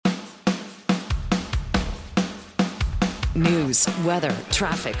News, weather,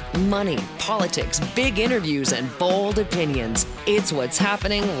 traffic, money, politics, big interviews, and bold opinions. It's what's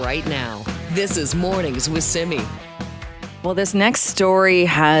happening right now. This is Mornings with Simi. Well, this next story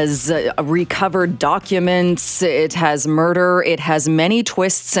has recovered documents, it has murder, it has many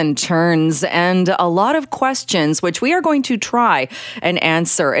twists and turns, and a lot of questions, which we are going to try and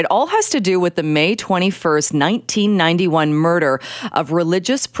answer. It all has to do with the May 21st, 1991 murder of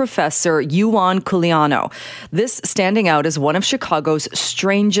religious professor Ioan Culianu. This standing out as one of Chicago's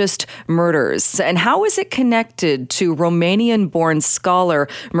strangest murders. And how is it connected to Romanian-born scholar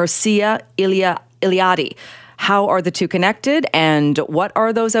Mircea Eliade? How are the two connected, and what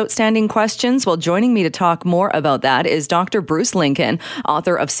are those outstanding questions? Well, joining me to talk more about that is Dr. Bruce Lincoln,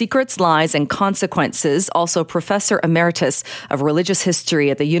 author of Secrets, Lies, and Consequences, also Professor Emeritus of Religious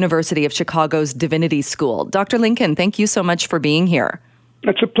History at the University of Chicago's Divinity School. Dr. Lincoln, thank you so much for being here.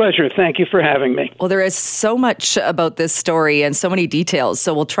 It's a pleasure. Thank you for having me. Well, there is so much about this story and so many details,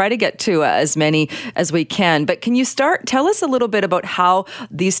 so we'll try to get to as many as we can. But can you tell us a little bit about how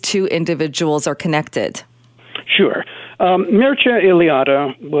these two individuals are connected? Sure. Mircea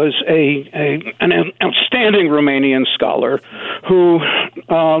Eliade was an outstanding Romanian scholar who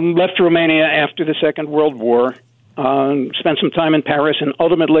left Romania after the Second World War, spent some time in Paris, and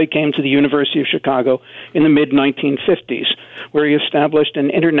ultimately came to the University of Chicago in the mid-1950s, where he established an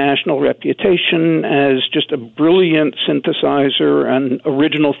international reputation as just a brilliant synthesizer and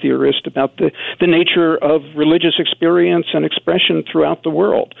original theorist about the nature of religious experience and expression throughout the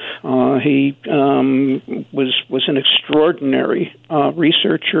world. He was an extraordinary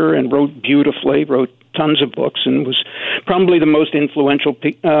researcher and wrote beautifully, wrote tons of books, and was probably the most influential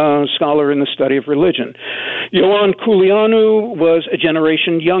scholar in the study of religion. Ioan Culianu was a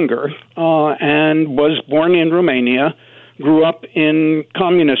generation younger and was born in Romania, grew up in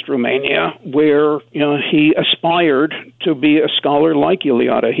communist Romania, where he aspired to be a scholar like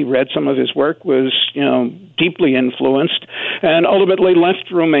Eliade. He read some of his work, was deeply influenced, and ultimately left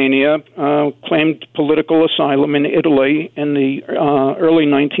Romania, claimed political asylum in Italy in the early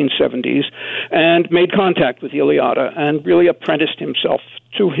 1970s, and made contact with Eliade and really apprenticed himself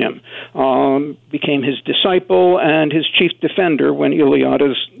to him, became his disciple and his chief defender when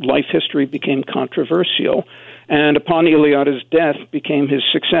Eliade's life history became controversial, and upon Eliade's death became his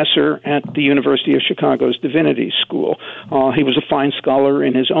successor at the University of Chicago's Divinity School. He was a fine scholar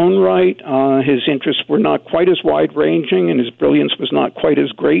in his own right. His interests were not quite as wide-ranging, and his brilliance was not quite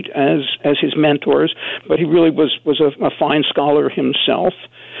as great as his mentors, but he really was a fine scholar himself.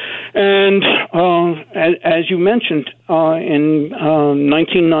 And as you mentioned, in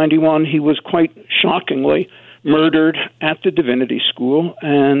 1991, he was quite shockingly murdered at the Divinity School,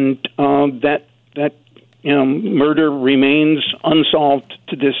 and that murder remains unsolved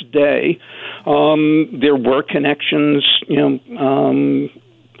to this day. There were connections,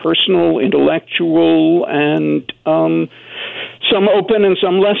 personal, intellectual, and some open and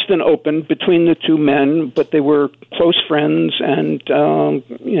some less than open between the two men, but they were close friends, and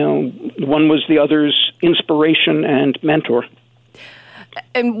one was the other's inspiration and mentor.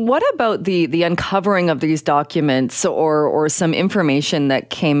 And what about the uncovering of these documents or some information that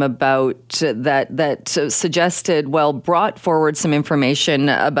came about that suggested, brought forward some information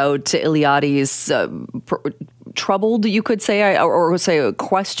about Eliade's troubled, you could say, or say a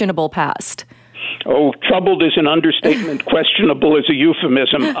questionable past? Oh, troubled is an understatement. Questionable is a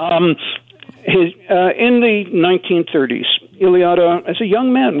euphemism. In the 1930s, Eliade, as a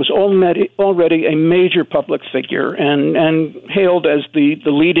young man, was already a major public figure and hailed as the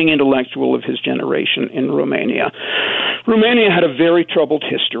leading intellectual of his generation in Romania. Romania had a very troubled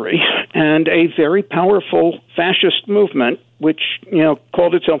history and a very powerful fascist movement, which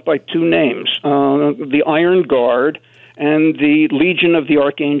called itself by two names, the Iron Guard and the Legion of the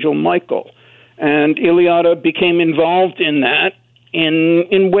Archangel Michael. And Eliade became involved in that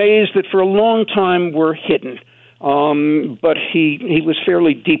in ways that for a long time were hidden. But he was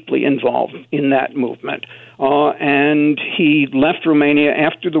fairly deeply involved in that movement. And he left Romania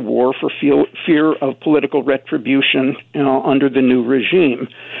after the war for fear of political retribution under the new regime.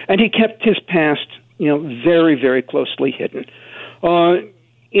 And he kept his past very, very closely hidden.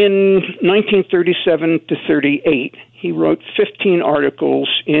 In 1937 to 38, he wrote 15 articles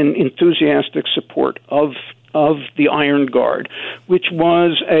in enthusiastic support of the Iron Guard, which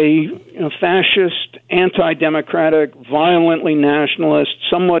was a fascist, anti-democratic, violently nationalist,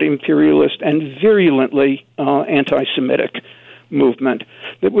 somewhat imperialist, and virulently anti-Semitic movement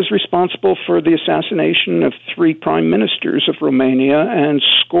that was responsible for the assassination of 3 prime ministers of Romania and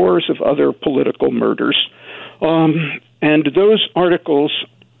scores of other political murders. And those articles,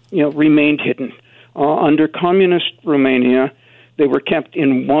 remained hidden. Under communist Romania, they were kept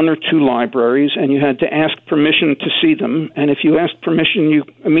in one or two libraries, and you had to ask permission to see them. And if you asked permission, you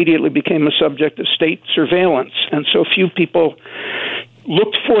immediately became a subject of state surveillance. And so few people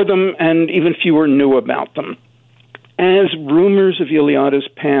looked for them, and even fewer knew about them. As rumors of Iliada's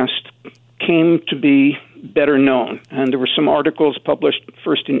past came to be better known, and there were some articles published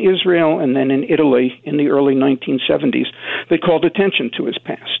first in Israel and then in Italy in the early 1970s that called attention to his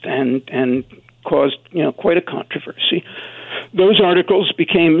past and caused quite a controversy. Those articles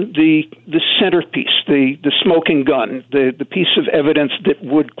became the centerpiece, the smoking gun, the piece of evidence that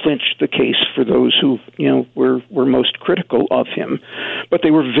would clinch the case for those who were most critical of him. But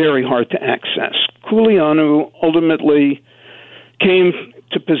they were very hard to access. Culianu ultimately came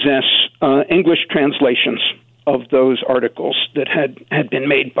to possess English translations of those articles that had been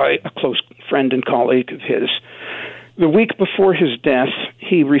made by a close friend and colleague of his. The week before his death,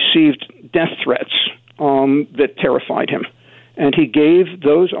 he received death threats that terrified him. And he gave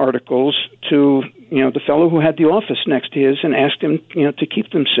those articles to the fellow who had the office next to his and asked him to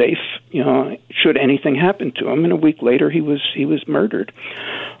keep them safe should anything happen to him. And a week later, he was murdered.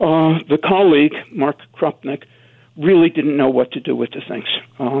 The colleague, Mark Krupnik, really didn't know what to do with the things.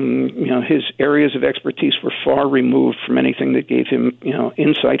 His areas of expertise were far removed from anything that gave him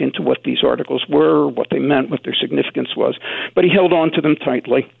insight into what these articles were, what they meant, what their significance was. But he held on to them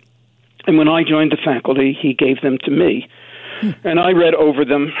tightly. And when I joined the faculty, he gave them to me. And I read over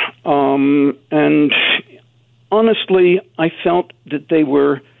them, and honestly, I felt that they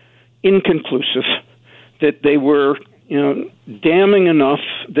were inconclusive, that they were, damning enough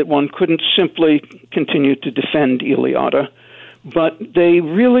that one couldn't simply continue to defend Iliada, but they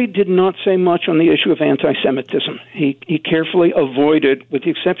really did not say much on the issue of anti-Semitism. He carefully avoided, with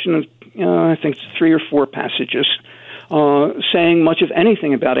the exception of, I think, 3 or 4 passages, saying much of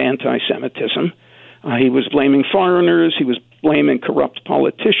anything about anti-Semitism. He was blaming foreigners, he was blaming corrupt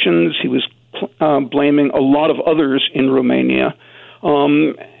politicians, he was blaming a lot of others in Romania,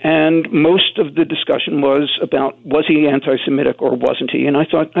 and most of the discussion was about was he anti-Semitic or wasn't he? And I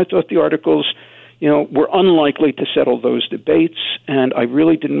thought the articles, were unlikely to settle those debates, and I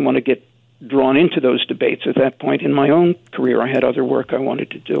really didn't want to get drawn into those debates at that point in my own career. I had other work I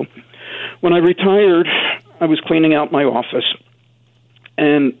wanted to do. When I retired, I was cleaning out my office.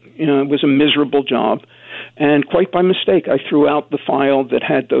 And, it was a miserable job. And quite by mistake, I threw out the file that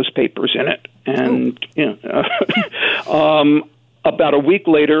had those papers in it. And, about a week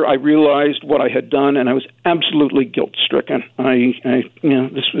later, I realized what I had done, and I was absolutely guilt-stricken.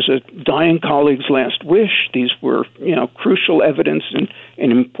 This was a dying colleague's last wish. These were, crucial evidence in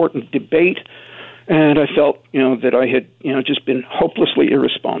an important debate. And I felt, that I had, just been hopelessly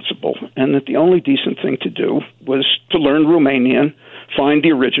irresponsible, and that the only decent thing to do was to learn Romanian, find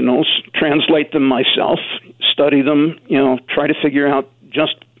the originals, translate them myself, study them, try to figure out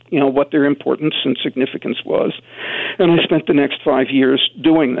just, what their importance and significance was. And I spent the next 5 years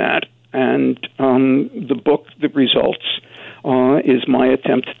doing that. And the book that results is my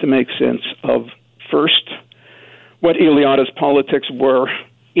attempt to make sense of, first, what Iliada's politics were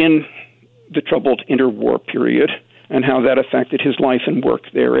in the troubled interwar period and how that affected his life and work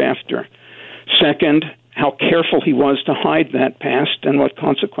thereafter. Second, how careful he was to hide that past and what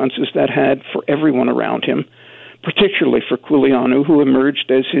consequences that had for everyone around him, particularly for Culianu, who emerged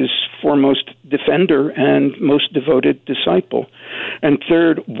as his foremost defender and most devoted disciple. And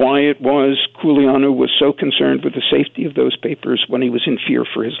third, why it was Culianu was so concerned with the safety of those papers when he was in fear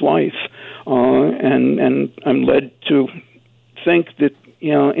for his life. And I'm led to think that,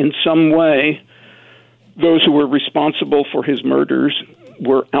 in some way, those who were responsible for his murders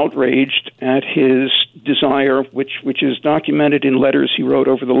were outraged at his desire, which is documented in letters he wrote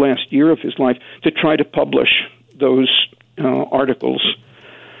over the last year of his life, to try to publish those articles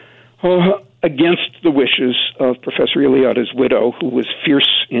against the wishes of Professor Iliada's widow, who was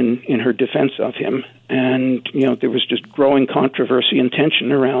fierce in her defense of him. And, there was just growing controversy and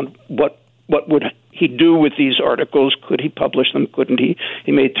tension around what would he do with these articles? Could he publish them? Couldn't he?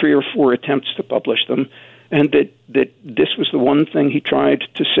 He made 3 or 4 attempts to publish them. And that this was the one thing he tried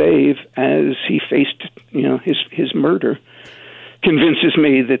to save as he faced, his murder, convinces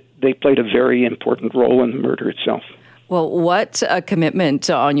me that they played a very important role in the murder itself. Well, what a commitment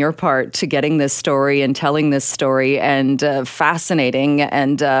on your part to getting this story and telling this story, and fascinating,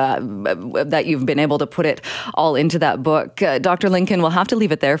 and that you've been able to put it all into that book. Dr. Lincoln, we'll have to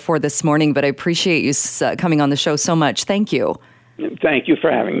leave it there for this morning, but I appreciate you coming on the show so much. Thank you. Thank you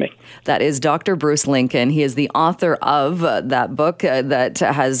for having me. That is Dr. Bruce Lincoln. He is the author of that book that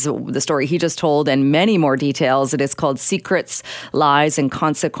has the story he just told and many more details. It is called Secrets, Lies, and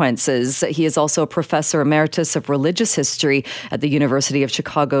Consequences. He is also a professor emeritus of religious history at the University of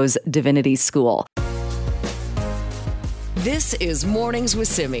Chicago's Divinity School. This is Mornings with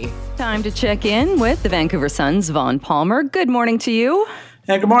Simi. Time to check in with the Vancouver Sun's Vaughn Palmer. Good morning to you.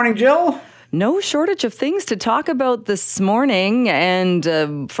 Good morning, Jill. No shortage of things to talk about this morning.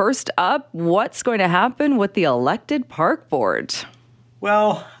 And first up, what's going to happen with the elected park board?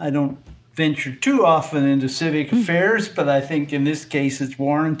 Well, I don't venture too often into civic affairs, but I think in this case it's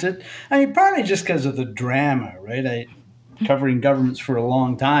warranted. I mean, partly just because of the drama, right? Covering governments for a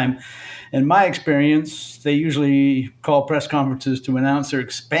long time. In my experience, they usually call press conferences to announce they're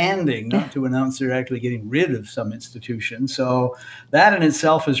expanding, not to announce they're actually getting rid of some institution. So that in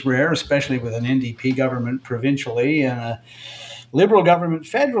itself is rare, especially with an NDP government provincially and a Liberal government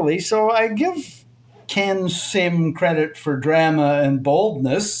federally. So I give Ken Sim credit for drama and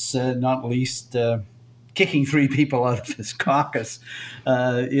boldness, not least kicking 3 people out of his caucus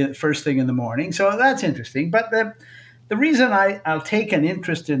first thing in the morning. So that's interesting. But the reason I'll take an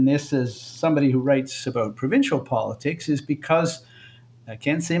interest in this as somebody who writes about provincial politics is because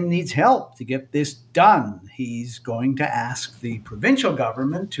Ken Sim needs help to get this done. He's going to ask the provincial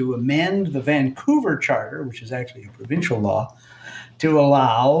government to amend the Vancouver Charter, which is actually a provincial law, to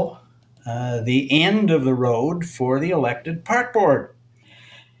allow the end of the road for the elected park board.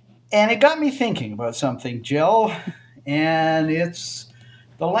 And it got me thinking about something, Jill, and it's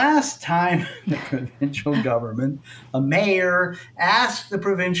the last time the provincial government, a mayor, asked the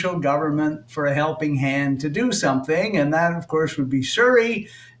provincial government for a helping hand to do something, and that, of course, would be Surrey,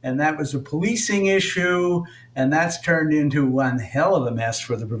 and that was a policing issue, and that's turned into one hell of a mess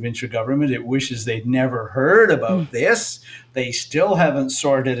for the provincial government. It wishes they'd never heard about this. They still haven't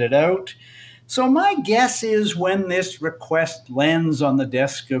sorted it out. So my guess is when this request lands on the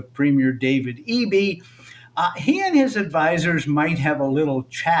desk of Premier David Eby, he and his advisors might have a little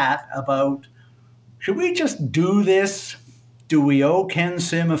chat about, should we just do this? Do we owe Ken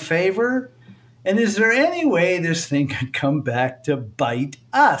Sim a favor? And is there any way this thing could come back to bite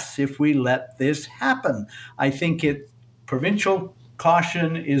us if we let this happen? I think provincial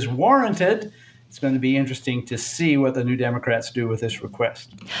caution is warranted. It's going to be interesting to see what the New Democrats do with this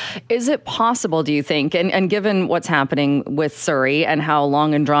request. Is it possible, do you think, and given what's happening with Surrey and how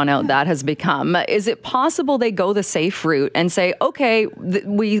long and drawn out that has become, is it possible they go the safe route and say, okay,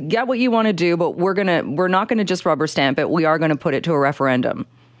 we get what you want to do, but we're not going to just rubber stamp it. We are going to put it to a referendum?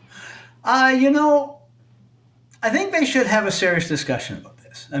 I think they should have a serious discussion about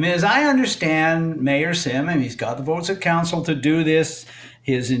this. I mean, as I understand Mayor Sim, he's got the votes at council to do this.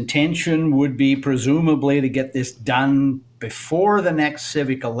 His intention would be presumably to get this done before the next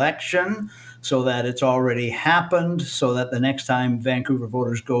civic election so that it's already happened, so that the next time Vancouver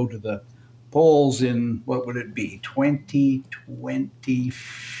voters go to the polls in, what would it be, 2020?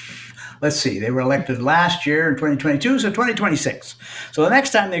 Let's see, they were elected last year in 2022, so 2026. So the next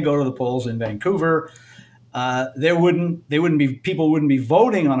time they go to the polls in Vancouver, people wouldn't be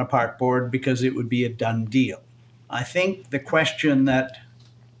voting on a park board because it would be a done deal. I think the question that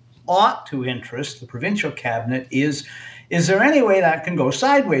ought to interest the provincial cabinet is there any way that can go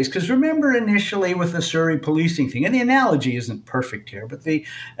sideways? Because remember initially with the Surrey policing thing, and the analogy isn't perfect here, but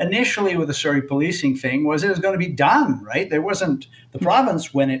initially with the Surrey policing thing was it was going to be done, right? There wasn't, the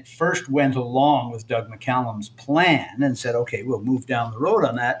province when it first went along with Doug McCallum's plan and said, okay, we'll move down the road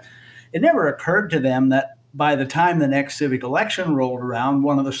on that. It never occurred to them that by the time the next civic election rolled around,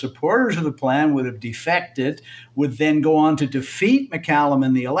 one of the supporters of the plan would have defected, would then go on to defeat McCallum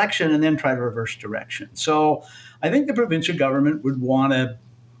in the election and then try to reverse direction. So I think the provincial government would want to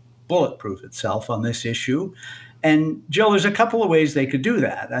bulletproof itself on this issue. And Jill, there's a couple of ways they could do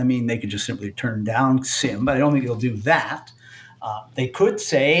that. I mean, they could just simply turn down Sim, but I don't think they'll do that. They could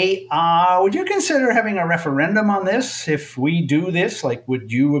say, would you consider having a referendum on this if we do this? Like,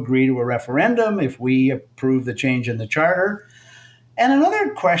 would you agree to a referendum if we approve the change in the charter? And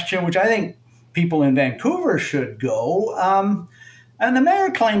another question, which I think people in Vancouver should go, and the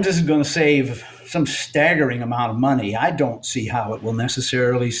mayor claims this is going to save some staggering amount of money. I don't see how it will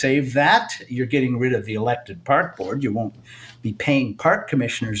necessarily save that. You're getting rid of the elected park board. You won't be paying park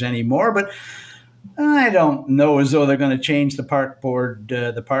commissioners anymore, but I don't know as though they're going to change the park board,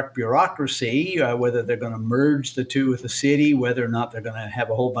 the park bureaucracy, whether they're going to merge the two with the city, whether or not they're going to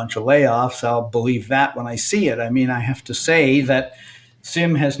have a whole bunch of layoffs. I'll believe that when I see it. I mean, I have to say that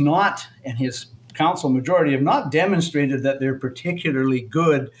Sim has not, and his council majority have not demonstrated that they're particularly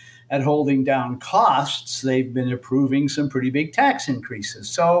good at holding down costs, they've been approving some pretty big tax increases.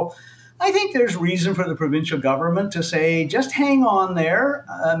 So I think there's reason for the provincial government to say, just hang on there,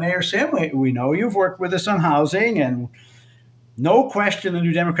 Mayor Sim. We know you've worked with us on housing, and no question the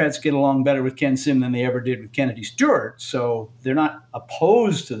New Democrats get along better with Ken Sim than they ever did with Kennedy Stewart. So they're not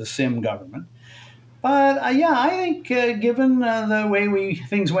opposed to the Sim government. But I think given the way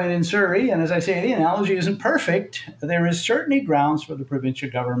things went in Surrey, and as I say, the analogy isn't perfect, there is certainly grounds for the provincial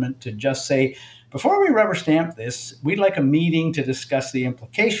government to just say, before we rubber stamp this, we'd like a meeting to discuss the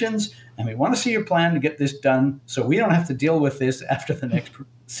implications, and we want to see your plan to get this done so we don't have to deal with this after the next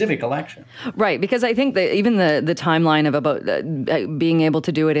civic election. Right, because I think that even the timeline of about being able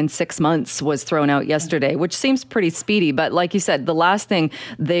to do it in 6 months was thrown out yesterday, which seems pretty speedy. But like you said, the last thing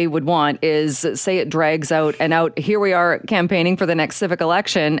they would want is, say it drags out and out. Here we are campaigning for the next civic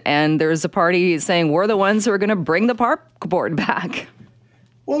election, and there's a party saying we're the ones who are going to bring the park board back.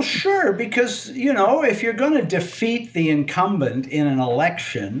 Well, sure, because, if you're going to defeat the incumbent in an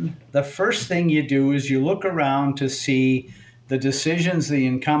election, the first thing you do is you look around to see the decisions the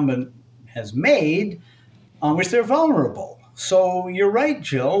incumbent has made on which they're vulnerable. So you're right,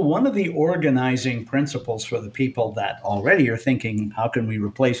 Jill. One of the organizing principles for the people that already are thinking, how can we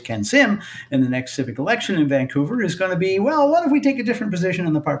replace Ken Sim in the next civic election in Vancouver, is going to be, well, what if we take a different position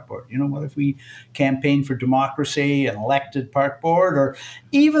in the park board? What if we campaign for democracy, an elected park board, or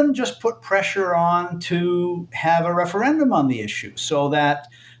even just put pressure on to have a referendum on the issue so that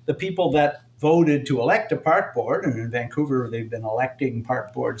the people that voted to elect a park board, and in Vancouver they've been electing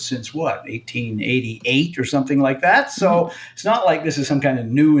park boards since 1888 or something like that. So It's not like this is some kind of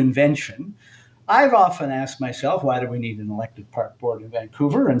new invention. I've often asked myself, why do we need an elected park board in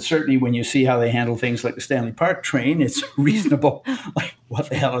Vancouver? And certainly when you see how they handle things like the Stanley Park train, it's reasonable. Like, what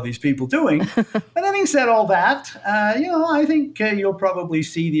the hell are these people doing? But having said all that, I think you'll probably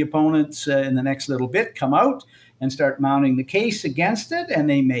see the opponents in the next little bit come out and start mounting the case against it, and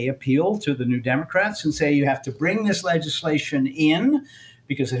they may appeal to the New Democrats and say you have to bring this legislation in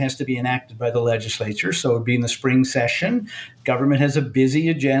because it has to be enacted by the legislature, so it would be in the spring session. Government has a busy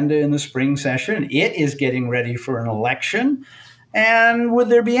agenda in the spring session. It is getting ready for an election. And would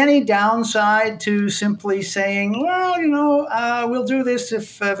there be any downside to simply saying, well, we'll do this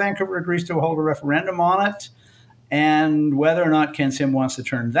if Vancouver agrees to hold a referendum on it? And whether or not Ken Sim wants to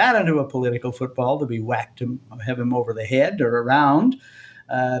turn that into a political football to be whacked, have him over the head or around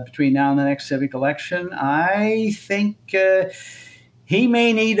between now and the next civic election, I think he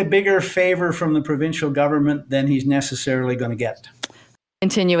may need a bigger favor from the provincial government than he's necessarily going to get.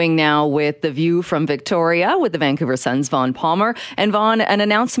 Continuing now with The View from Victoria with the Vancouver Sun's Vaughn Palmer. And Vaughn, an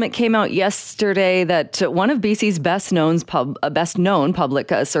announcement came out yesterday that one of BC's best-known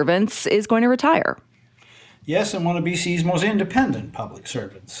public servants is going to retire. Yes, and one of BC's most independent public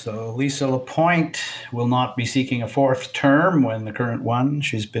servants. So Lisa Lapointe will not be seeking a fourth term when the current one,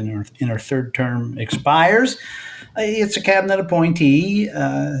 she's been in her third term, expires. It's a cabinet appointee.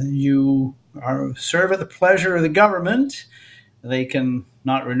 You serve at the pleasure of the government. They can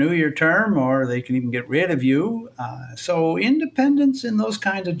not renew your term, or they can even get rid of you. So independence in those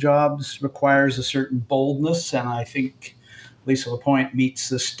kinds of jobs requires a certain boldness, and I think Lisa Lapointe meets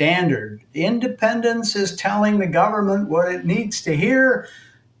the standard. Independence is telling the government what it needs to hear,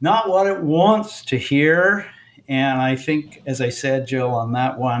 not what it wants to hear. And I think, as I said, Jill, on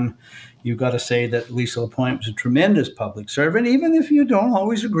that one, you've got to say that Lisa Lapointe was a tremendous public servant, even if you don't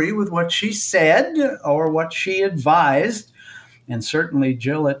always agree with what she said or what she advised. And certainly,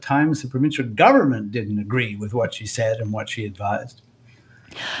 Jill, at times the provincial government didn't agree with what she said and what she advised.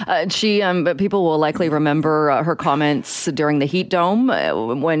 But people will likely remember her comments during the Heat Dome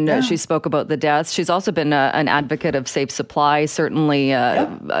when she spoke about the deaths. She's also been an advocate of safe supply, certainly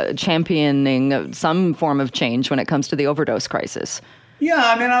championing some form of change when it comes to the overdose crisis. Yeah,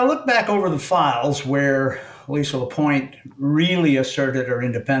 I look back over the files where Lisa Lapointe really asserted her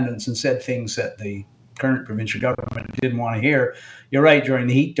independence and said things that the current provincial government didn't want to hear. You're right, during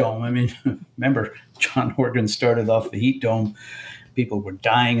the Heat Dome. Remember, John Horgan started off the Heat Dome. People were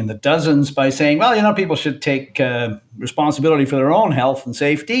dying in the dozens by saying, well, people should take responsibility for their own health and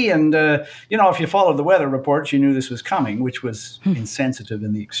safety. And, if you followed the weather reports, you knew this was coming, which was insensitive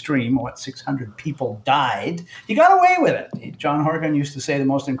in the extreme. 600 people died. You got away with it. John Horgan used to say the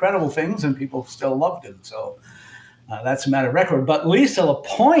most incredible things, and people still loved him. So that's a matter of record. But Lisa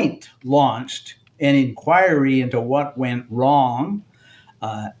Lapointe launched an inquiry into what went wrong,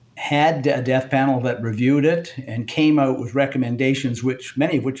 had a death panel that reviewed it and came out with recommendations,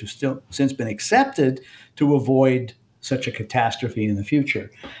 many of which have still since been accepted, to avoid such a catastrophe in the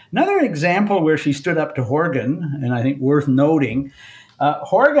future. Another example where she stood up to Horgan, and I think worth noting,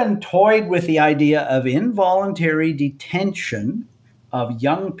 Horgan toyed with the idea of involuntary detention of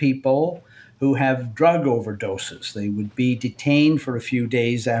young people who have drug overdoses. They would be detained for a few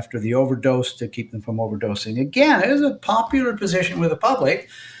days after the overdose to keep them from overdosing. Again, it was a popular position with the public,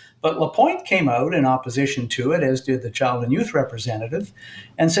 but Lapointe came out in opposition to it, as did the child and youth representative,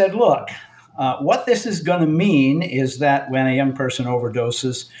 and said, look, what this is going to mean is that when a young person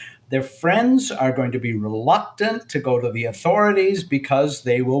overdoses, their friends are going to be reluctant to go to the authorities because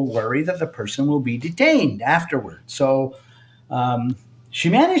they will worry that the person will be detained afterwards. So she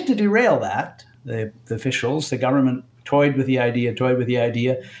managed to derail that. The officials, the government toyed with the idea.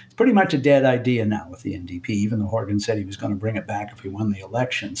 It's pretty much a dead idea now with the NDP, even though Horgan said he was going to bring it back if he won the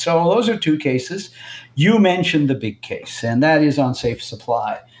election. So those are two cases. You mentioned the big case, and that is on safe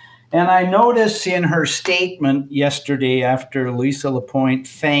supply. And I noticed in her statement yesterday after Lisa Lapointe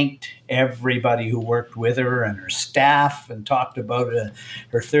thanked everybody who worked with her and her staff and talked about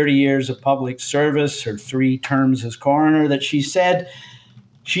her 30 years of public service, her 3 terms as coroner, that she said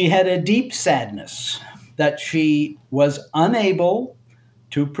she had a deep sadness that she was unable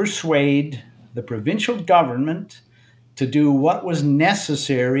to persuade the provincial government to do what was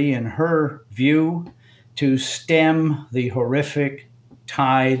necessary, in her view, to stem the horrific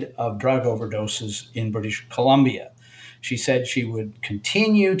tide of drug overdoses in British Columbia. She said she would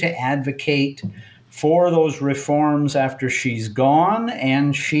continue to advocate for those reforms after she's gone,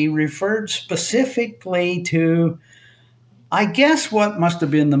 and she referred specifically to, I guess, what must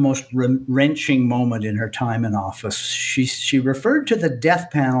have been the most wrenching moment in her time in office. She referred to the death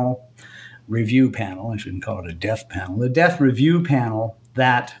review panel, I shouldn't call it a death panel, the death review panel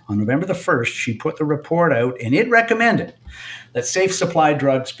that on November the 1st, she put the report out, and it recommended that safe supply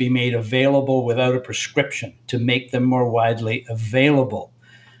drugs be made available without a prescription to make them more widely available.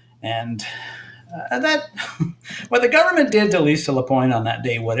 And that what the government did to Lisa Lapointe on that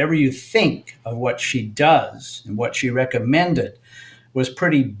day, whatever you think of what she does and what she recommended, was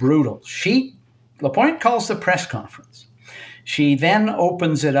pretty brutal. Lapointe calls the press conference. She then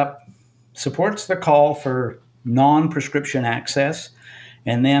opens it up, supports the call for non-prescription access,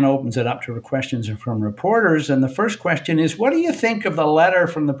 and then opens it up to questions from reporters. And the first question is, what do you think of the letter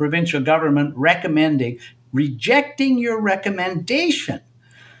from the provincial government rejecting your recommendation?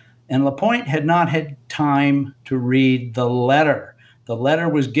 And Lapointe had not had time to read the letter. The letter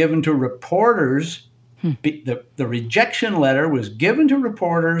was given to reporters. The rejection letter was given to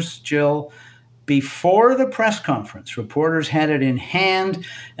reporters, Jill, before the press conference. Reporters had it in hand,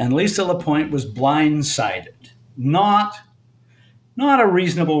 and Lisa Lapointe was blindsided. Not a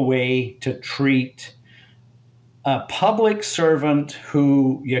reasonable way to treat a public servant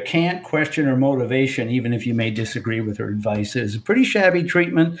who you can't question her motivation, even if you may disagree with her advice. It is a pretty shabby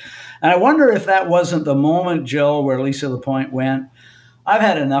treatment. And I wonder if that wasn't the moment, Jill, where Lisa Lapointe went, I've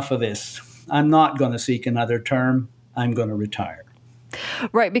had enough of this. I'm not going to seek another term. I'm going to retire.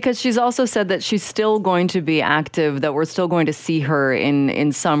 Right, because she's also said that she's still going to be active, that we're still going to see her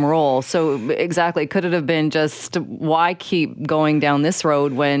in some role. So exactly, could it have been just, why keep going down this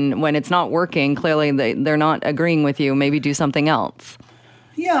road when it's not working? Clearly, they're not agreeing with you. Maybe do something else.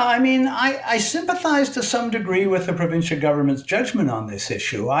 Yeah, I mean, I sympathize to some degree with the provincial government's judgment on this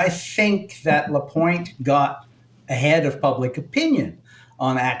issue. I think that Lapointe got ahead of public opinion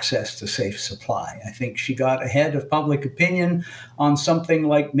on access to safe supply. I think she got ahead of public opinion on something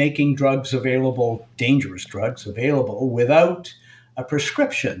like making drugs available, dangerous drugs available, without a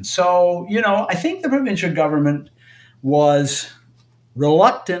prescription. So, I think the provincial government was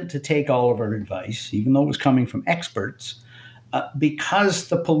reluctant to take all of her advice, even though it was coming from experts, because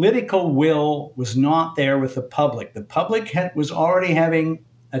the political will was not there with the public. The public was already having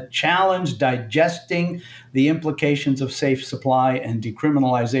a challenge digesting the implications of safe supply and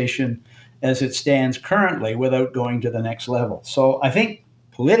decriminalization as it stands currently without going to the next level. So I think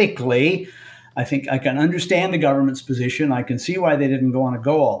politically, I can understand the government's position. I can see why they didn't want to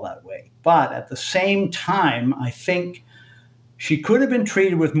go all that way. But at the same time, I think she could have been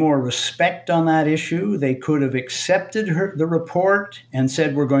treated with more respect on that issue. They could have accepted the report and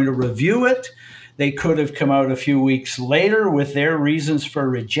said, we're going to review it. They could have come out a few weeks later with their reasons for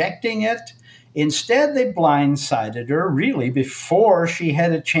rejecting it. Instead, they blindsided her really before she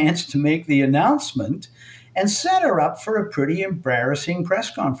had a chance to make the announcement and set her up for a pretty embarrassing press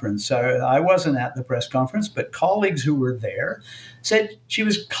conference. I wasn't at the press conference, but colleagues who were there said she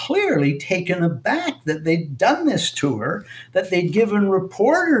was clearly taken aback that they'd done this to her, that they'd given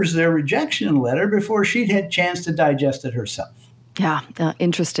reporters their rejection letter before she'd had a chance to digest it herself. Yeah,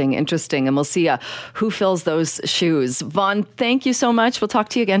 interesting. And we'll see who fills those shoes. Vaughn, thank you so much. We'll talk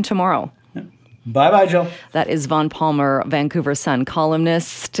to you again tomorrow. Bye-bye, Jill. That is Vaughn Palmer, Vancouver Sun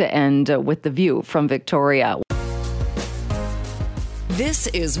columnist, and with The View from Victoria. This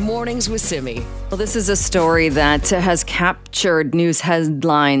is Mornings with Simi. Well, this is a story that has captured news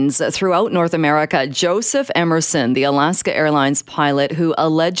headlines throughout North America. Joseph Emerson, the Alaska Airlines pilot who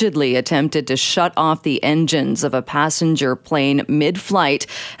allegedly attempted to shut off the engines of a passenger plane mid-flight,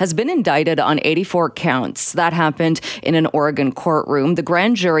 has been indicted on 84 counts. That happened in an Oregon courtroom. The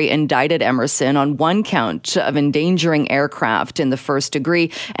grand jury indicted Emerson on 1 count of endangering aircraft in the first degree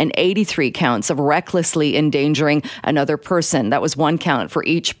and 83 counts of recklessly endangering another person. That was 1 count for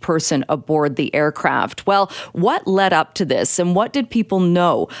each person aboard the aircraft. Well, what led up to this and what did people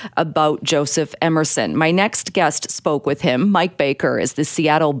know about Joseph Emerson? My next guest spoke with him. Mike Baker is the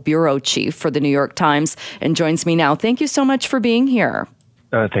Seattle bureau chief for the New York Times and joins me now. Thank you so much for being here.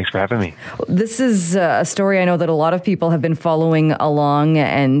 Thanks for having me. This is a story I know that a lot of people have been following along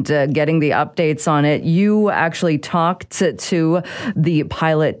and getting the updates on it. You actually talked to the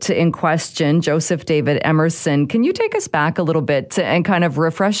pilot in question, Joseph David Emerson. Can you take us back a little bit and kind of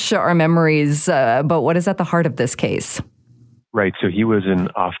refresh our memories about what is at the heart of this case? Right. So he was an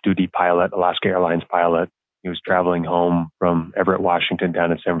off-duty pilot, Alaska Airlines pilot. He was traveling home from Everett, Washington,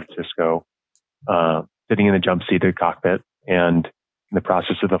 down to San Francisco, sitting in the jump seat of the cockpit. And in the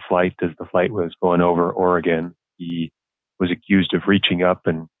process of the flight, as the flight was going over Oregon, he was accused of reaching up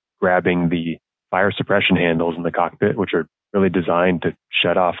and grabbing the fire suppression handles in the cockpit, which are really designed to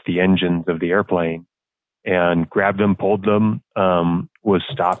shut off the engines of the airplane, and grabbed them, pulled them, was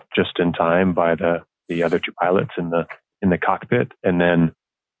stopped just in time by the other 2 pilots in the cockpit. And then,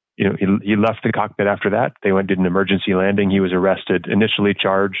 he left the cockpit after that. They did an emergency landing. He was arrested, initially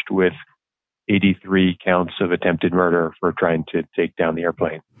charged with 83 counts of attempted murder for trying to take down the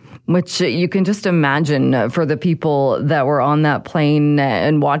airplane. Which you can just imagine for the people that were on that plane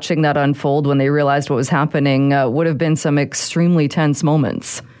and watching that unfold when they realized what was happening would have been some extremely tense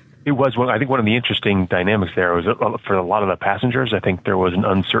moments. It was. I think one of the interesting dynamics there was for a lot of the passengers, I think there was an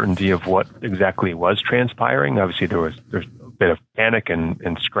uncertainty of what exactly was transpiring. Obviously, there's a bit of panic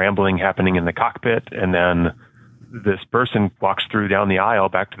and scrambling happening in the cockpit, and then this person walks through down the aisle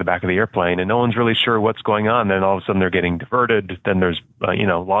back to the back of the airplane, and no one's really sure what's going on. Then all of a sudden they're getting diverted. Then there's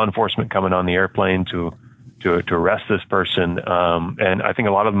law enforcement coming on the airplane to arrest this person. And I think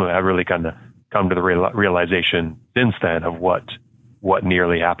a lot of them have really kind of come to the realization since then of what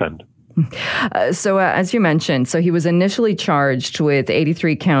nearly happened. So as you mentioned, so he was initially charged with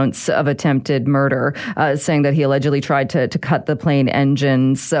 83 counts of attempted murder, saying that he allegedly tried to cut the plane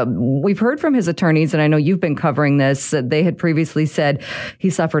engines. We've heard from his attorneys, and I know you've been covering this. They had previously said he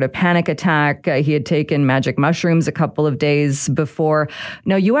suffered a panic attack. He had taken magic mushrooms a couple of days before.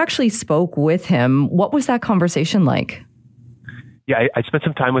 Now, you actually spoke with him. What was that conversation like? Yeah, I spent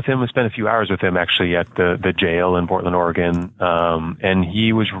some time with him. I spent a few hours with him actually at the jail in Portland, Oregon. And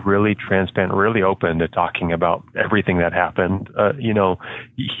he was really transparent, really open to talking about everything that happened.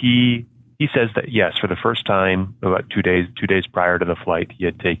 He says that, yes, for the first time, about 2 days prior to the flight, he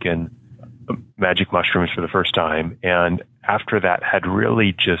had taken magic mushrooms for the first time. And after that had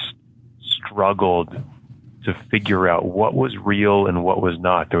really just struggled to figure out what was real and what was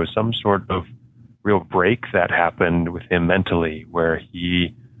not. There was some sort of real break that happened with him mentally where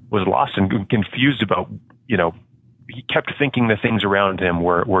he was lost and confused about, he kept thinking the things around him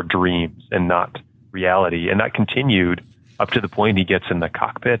were dreams and not reality. And that continued up to the point he gets in the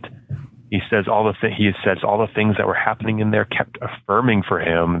cockpit. He says all the things that were happening in there kept affirming for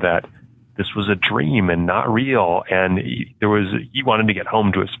him that this was a dream and not real. And he wanted to get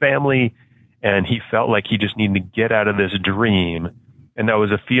home to his family, and he felt like he just needed to get out of this dream. And that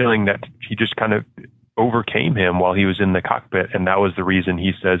was a feeling that he just kind of overcame him while he was in the cockpit. And that was the reason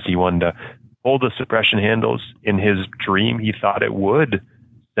he says he wanted to pull the suppression handles. In his dream, he thought it would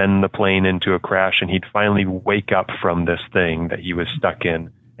send the plane into a crash, and he'd finally wake up from this thing that he was stuck in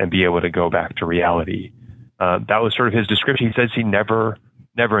and be able to go back to reality. That was sort of his description. He says he never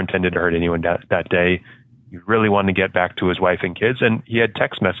intended to hurt anyone that day. He really wanted to get back to his wife and kids, and he had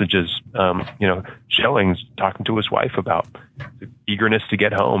text messages, talking to his wife about the eagerness to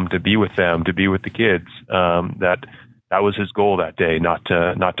get home, to be with them, to be with the kids. That was his goal that day, not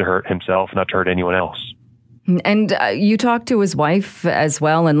to hurt himself, not to hurt anyone else. And you talked to his wife as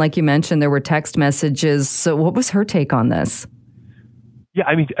well, and like you mentioned, there were text messages. So, what was her take on this? Yeah,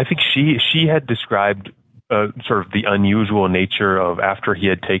 I mean, I think she had described sort of the unusual nature of after he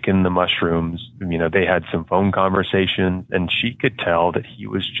had taken the mushrooms. They had some phone conversations, and she could tell that he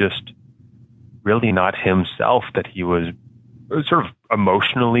was just really not himself, that he was sort of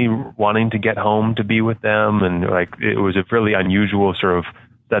emotionally wanting to get home to be with them. And like, it was a really unusual sort of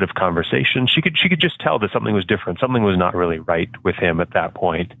set of conversations, she could just tell that something was different. Something was not really right with him at that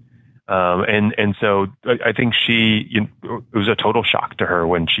point. And so I think it was a total shock to her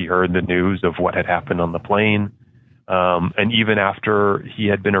when she heard the news of what had happened on the plane. And even after he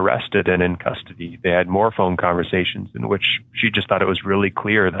had been arrested and in custody, they had more phone conversations in which she just thought it was really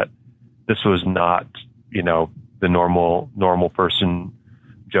clear that this was not, the normal person.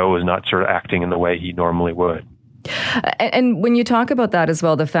 Joe was not sort of acting in the way he normally would. And when you talk about that as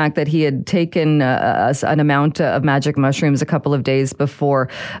well, the fact that he had taken an amount of magic mushrooms a couple of days before,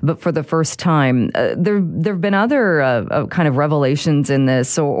 but for the first time, there have been other kind of revelations in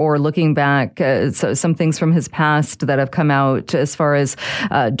this, or looking back, so some things from his past that have come out as far as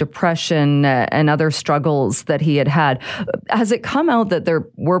depression and other struggles that he had had. Has it come out that there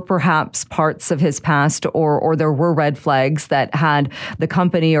were perhaps parts of his past, or there were red flags that had the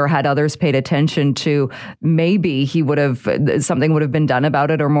company or had others paid attention to? Maybe something would have been done about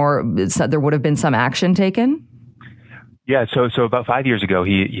it, or more, there would have been some action taken? Yeah, so about 5 years ago,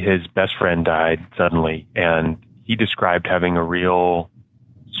 his best friend died suddenly, and he described having a real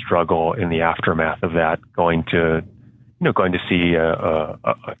struggle in the aftermath of that, going to see a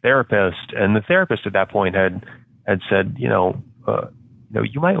therapist, and the therapist at that point had said, you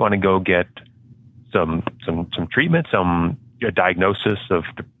might want to go get some treatment, a diagnosis of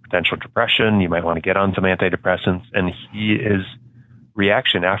potential depression. You might want to get on some antidepressants. And his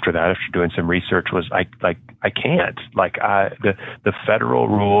reaction after that, after doing some research, was I can't. The federal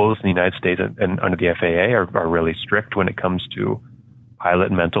rules in the United States and under the FAA are really strict when it comes to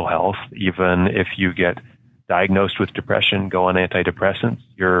pilot mental health. Even if you get diagnosed with depression, go on antidepressants,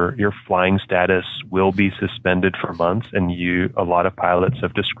 your flying status will be suspended for months. And a lot of pilots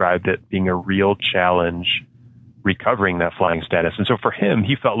have described it being a real challenge recovering that flying status. And so for him,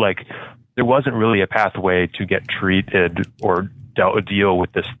 he felt like there wasn't really a pathway to get treated or deal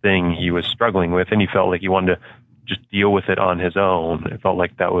with this thing he was struggling with. And he felt like he wanted to just deal with it on his own. It felt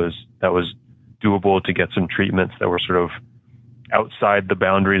like that was doable, to get some treatments that were sort of outside the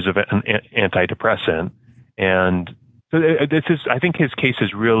boundaries of an antidepressant. And so I think his case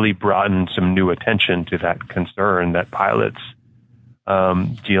has really brought in some new attention to that concern that pilots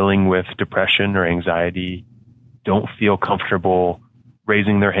dealing with depression or anxiety don't feel comfortable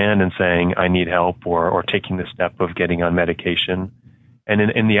raising their hand and saying, I need help, or taking the step of getting on medication. And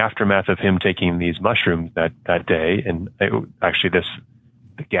in the aftermath of him taking these mushrooms that day, and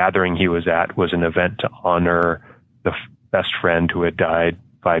the gathering he was at was an event to honor the best friend who had died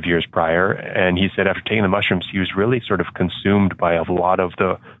 5 years prior. And he said after taking the mushrooms, he was really sort of consumed by a lot of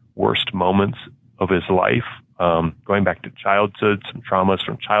the worst moments of his life, going back to childhood, some traumas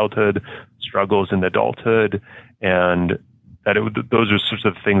from childhood, struggles in adulthood, and that those are sorts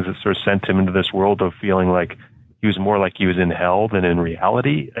of things that sort of sent him into this world of feeling like he was more like he was in hell than in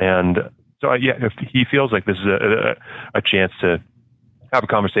reality. And so, if he feels like this is a chance to have a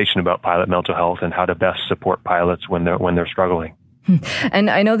conversation about pilot mental health and how to best support pilots when they're struggling.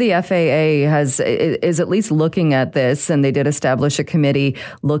 And I know the FAA is at least looking at this, and they did establish a committee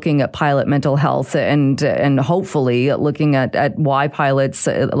looking at pilot mental health and hopefully looking at why pilots,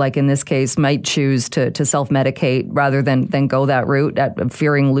 like in this case, might choose to self-medicate rather than go that route,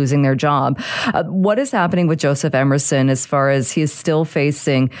 fearing losing their job. What is happening with Joseph Emerson as far as he is still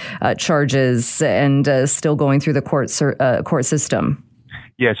facing charges and still going through the court system?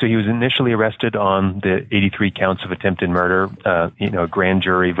 Yeah, so he was initially arrested on the 83 counts of attempted murder. A grand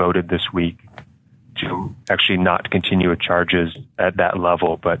jury voted this week to actually not continue with charges at that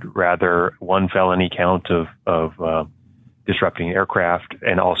level, but rather one felony count of disrupting aircraft,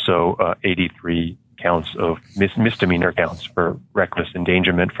 and also 83 counts of misdemeanor counts for reckless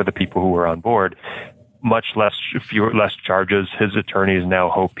endangerment for the people who were on board. Much less charges. His attorneys now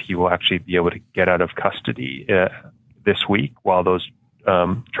hope he will actually be able to get out of custody this week while those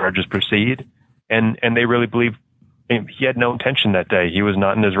charges proceed, and they really believe he had no intention that day. He was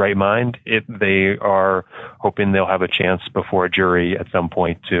not in his right mind. They are hoping they'll have a chance before a jury at some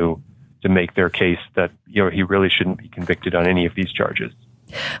point to make their case that he really shouldn't be convicted on any of these charges.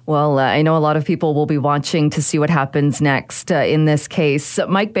 Well, I know a lot of people will be watching to see what happens next in this case.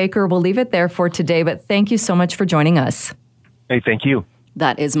 Mike Baker, we'll leave it there for today, but thank you so much for joining us. Hey, thank you.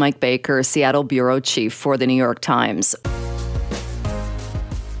 That is Mike Baker, Seattle bureau chief for the New York Times.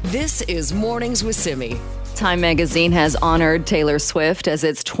 This is Mornings with Simi. Time magazine has honored Taylor Swift as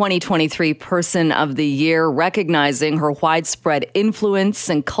its 2023 Person of the Year, recognizing her widespread influence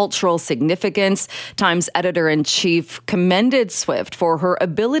and cultural significance. Time's editor-in-chief commended Swift for her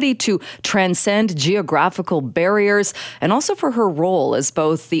ability to transcend geographical barriers and also for her role as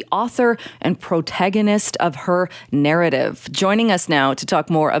both the author and protagonist of her narrative. Joining us now to talk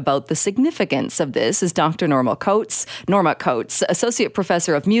more about the significance of this is Dr. Norma Coates, Associate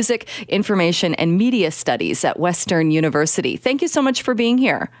Professor of Music, Information and Media Studies at Western University. Thank you so much for being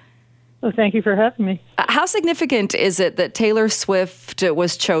here. Well, thank you for having me. How significant is it that Taylor Swift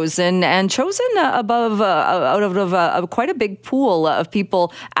was chosen out of quite a big pool of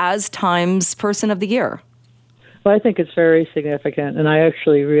people as Time's Person of the Year? Well, I think it's very significant, and I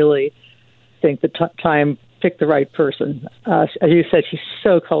actually really think that Time picked the right person. As you said, she's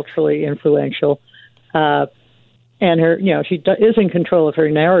so culturally influential. And her, she is in control of her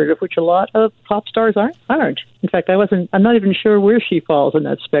narrative, which a lot of pop stars aren't. In fact, I'm not even sure where she falls in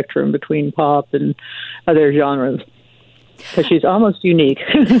that spectrum between pop and other genres, because she's almost unique.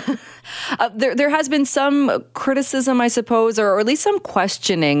 There has been some criticism, I suppose, or at least some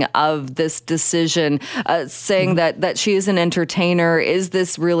questioning of this decision, saying that she is an entertainer. Is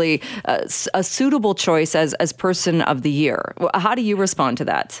this really a suitable choice as Person of the Year? How do you respond to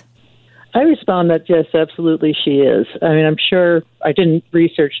that? I respond that yes, absolutely she is. I mean, I'm sure I didn't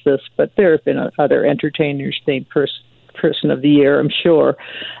research this, but there have been other entertainers named Person of the Year, I'm sure.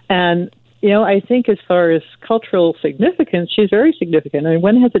 And, I think as far as cultural significance, she's very significant. I mean,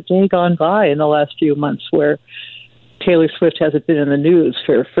 when has a day gone by in the last few months where Taylor Swift hasn't been in the news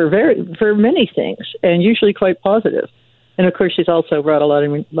for many things, and usually quite positive? And of course, she's also brought a lot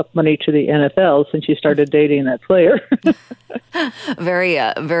of money to the NFL since she started dating that player. Very,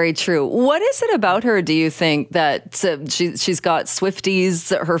 very true. What is it about her, do you think, that she's got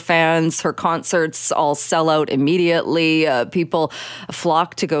Swifties, her fans, her concerts all sell out immediately, people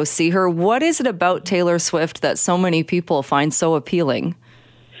flock to go see her? What is it about Taylor Swift that so many people find so appealing?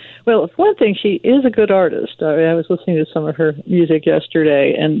 Well, for one thing, she is a good artist. I was listening to some of her music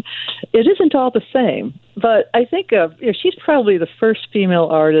yesterday, and it isn't all the same. But I think she's probably the first female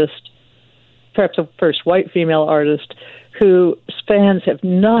artist, perhaps the first white female artist, whose fans have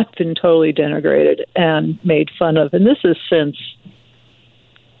not been totally denigrated and made fun of. And this is since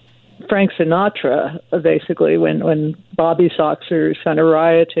Frank Sinatra, basically, when Bobby Soxers kind of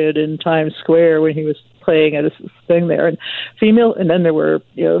rioted in Times Square when he was playing at a thing there, and then there were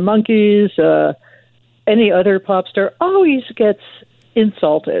monkeys. Any other pop star always gets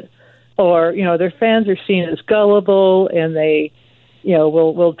insulted, or their fans are seen as gullible, and they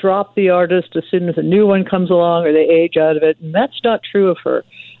will drop the artist as soon as a new one comes along, or they age out of it. And that's not true of her.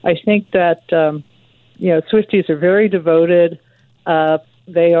 I think that Swifties are very devoted.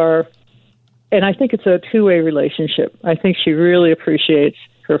 They are, and I think it's a two-way relationship. I think she really appreciates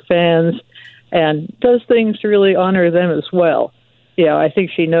her fans and does things to really honor them as well. I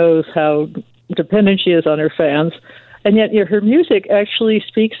think she knows how dependent she is on her fans, and yet her music actually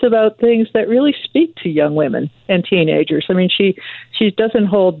speaks about things that really speak to young women and teenagers. I mean, she doesn't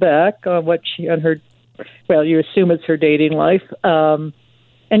hold back on you assume it's her dating life. And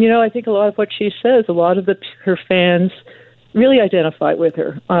I think a lot of what she says, a lot of her fans really identify with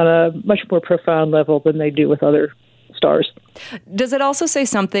her on a much more profound level than they do with other stars. Does it also say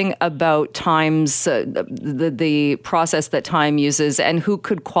something about Time's, the process that Time uses and who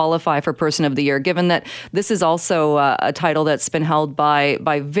could qualify for Person of the Year, given that this is also a title that's been held by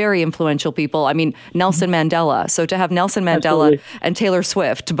very influential people? I mean, Nelson Mandela. So to have Nelson Mandela Absolutely. And Taylor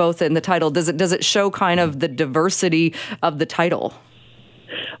Swift both in the title, does it show kind of the diversity of the title?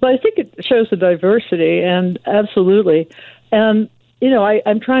 Well, I think it shows the diversity, and absolutely. And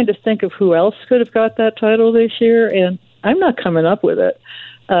I'm trying to think of who else could have got that title this year, and I'm not coming up with it.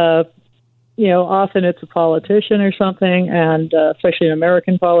 Often it's a politician or something, and especially an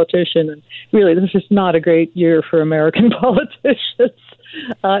American politician. And really, this is not a great year for American politicians.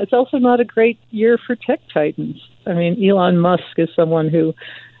 It's also not a great year for tech titans. I mean, Elon Musk is someone who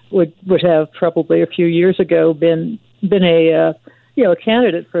would have probably a few years ago been a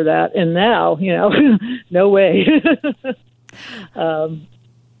candidate for that, and now, no way.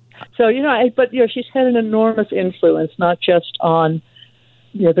 She's had an enormous influence, not just on,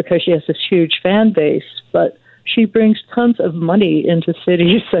 because she has this huge fan base, but she brings tons of money into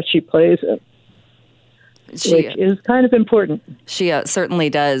cities that she plays in, which is kind of important. She certainly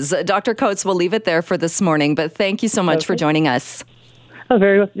does. Dr. Coates, we'll leave it there for this morning, but thank you so much for joining us.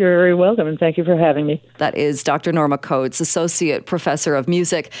 You're very welcome, and thank you for having me. That is Dr. Norma Coates, Associate Professor of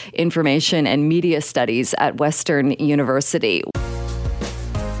Music, Information and Media Studies at Western University.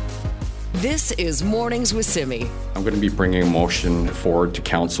 This is Mornings with Simi. I'm going to be bringing a motion forward to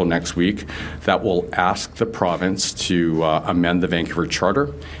council next week that will ask the province to amend the Vancouver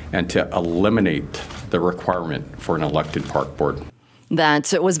Charter and to eliminate the requirement for an elected park board.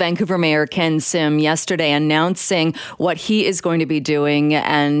 That was Vancouver Mayor Ken Sim yesterday announcing what he is going to be doing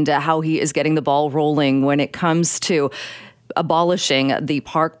and how he is getting the ball rolling when it comes to abolishing the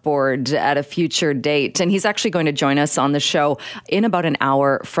park board at a future date. And he's actually going to join us on the show in about an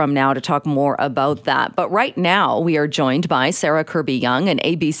hour from now to talk more about that. But right now, we are joined by Sarah Kirby-Young, an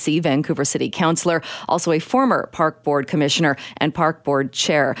ABC Vancouver City Councillor, also a former park board commissioner and park board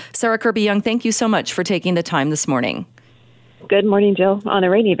chair. Sarah Kirby-Young, thank you so much for taking the time this morning. Good morning, Jill, on a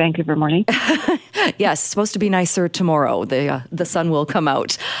rainy Vancouver morning. Yes, it's supposed to be nicer tomorrow. The sun will come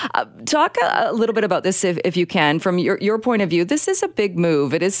out. Talk a little bit about this, if you can, from your point of view. This is a big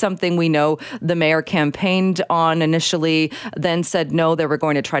move. It is something we know the mayor campaigned on initially, then said no, they were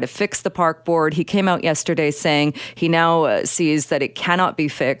going to try to fix the park board. He came out yesterday saying he now sees that it cannot be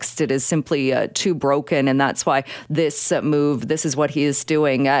fixed. It is simply too broken, and that's why this move, this is what he is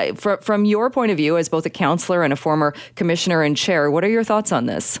doing. From your point of view, as both a councillor and a former commissioner and chair, what are your thoughts on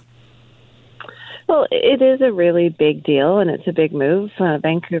this? Well, it is a really big deal, and it's a big move.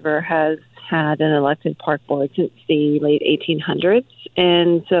 Vancouver has had an elected park board since the late 1800s.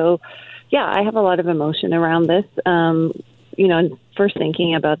 And so, yeah, I have a lot of emotion around this. First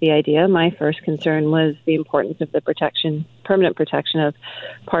thinking about the idea, my first concern was the importance of the permanent protection of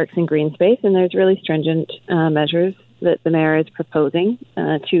parks and green space. And there's really stringent measures that the mayor is proposing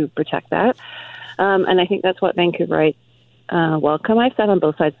to protect that. And I think that's what Vancouverites welcome. I've sat on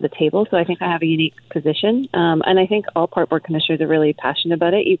both sides of the table, so I think I have a unique position. And I think all park board commissioners are really passionate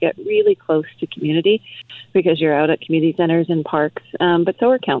about it. You get really close to community because you're out at community centers and parks, but so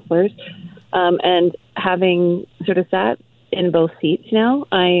are councillors. And having sort of sat in both seats now,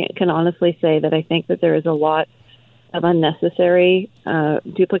 I can honestly say that I think that there is a lot of unnecessary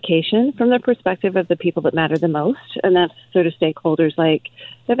duplication from the perspective of the people that matter the most, and that's sort of stakeholders like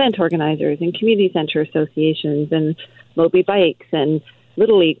event organizers and community center associations and Moby Bikes and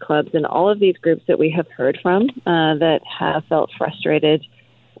Little League clubs and all of these groups that we have heard from that have felt frustrated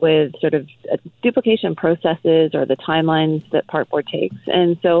with sort of duplication processes or the timelines that park board takes.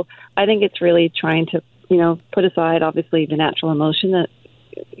 And so I think it's really trying to, put aside obviously the natural emotion that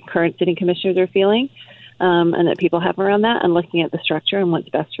current city commissioners are feeling and that people have around that, and looking at the structure and what's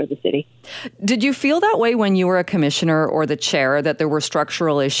best for the city. Did you feel that way when you were a commissioner or the chair, that there were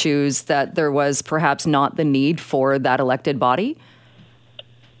structural issues, that there was perhaps not the need for that elected body?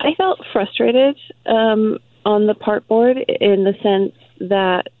 I felt frustrated on the park board in the sense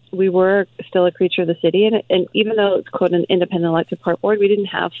that we were still a creature of the city, and even though it's quote an independent elected park board, we didn't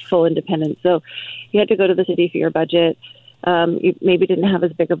have full independence. So you had to go to the city for your budget. You maybe didn't have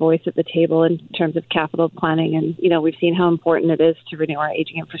as big a voice at the table in terms of capital planning. And, we've seen how important it is to renew our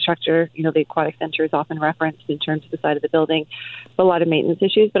aging infrastructure. The aquatic center is often referenced in terms of the side of the building, a lot of maintenance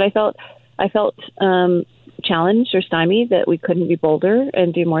issues. But I felt challenged or stymied that we couldn't be bolder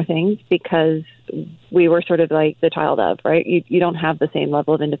and do more things because we were sort of like the child of, right? You don't have the same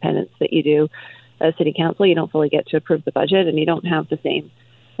level of independence that you do as city council. You don't fully get to approve the budget, and you don't have the same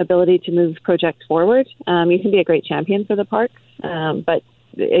ability to move projects forward. You can be a great champion for the parks, but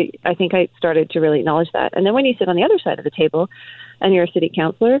I think I started to really acknowledge that. And then when you sit on the other side of the table and you're a city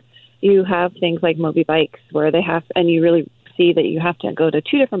councillor, you have things like Moby Bikes where and you really see that you have to go to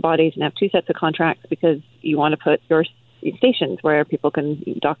two different bodies and have two sets of contracts because you want to put your stations where people can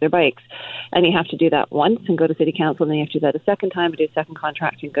dock their bikes. And you have to do that once and go to city council, and then you have to do that a second time and do a second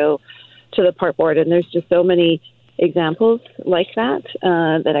contract and go to the park board. And there's just so many examples like that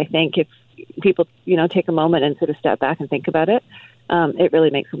that I think if people take a moment and sort of step back and think about it, it really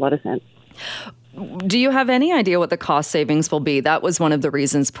makes a lot of sense. Do you have any idea what the cost savings will be? That was one of the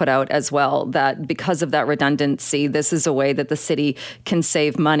reasons put out as well, that because of that redundancy, this is a way that the city can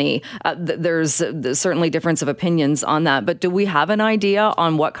save money. There's certainly difference of opinions on that, but do we have an idea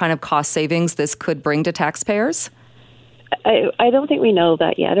on what kind of cost savings this could bring to taxpayers? I don't think we know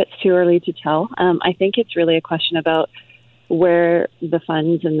that yet. It's too early to tell. I think it's really a question about where the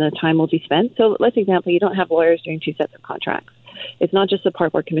funds and the time will be spent. So let's example, you don't have lawyers doing two sets of contracts. It's not just the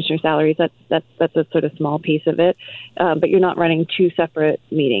park board commissioner salaries. That's a sort of small piece of it. But you're not running two separate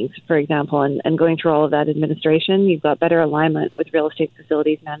meetings, for example, and going through all of that administration. You've got better alignment with real estate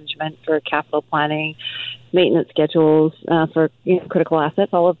facilities management for capital planning, maintenance schedules for critical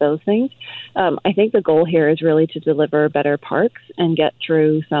assets, all of those things. I think the goal here is really to deliver better parks and get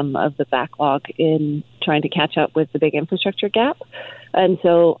through some of the backlog in trying to catch up with the big infrastructure gap. And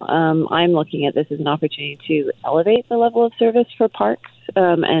so I'm looking at this as an opportunity to elevate the level of service for parks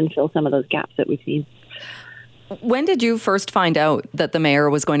and fill some of those gaps that we've seen. When did you first find out that the mayor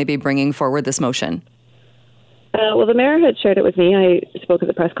was going to be bringing forward this motion? Well, the mayor had shared it with me. I spoke at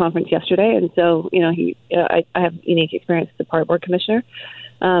the press conference yesterday, and so, I have unique experience as a park board commissioner,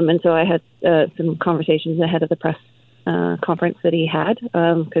 and so I had some conversations ahead of the press conference that he had,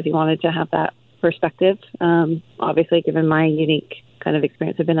 because he wanted to have that perspective, obviously, given my unique kind of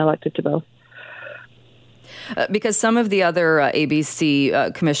experience. I've been elected to both. Because some of the other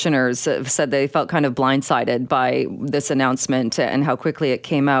ABC commissioners have said they felt kind of blindsided by this announcement and how quickly it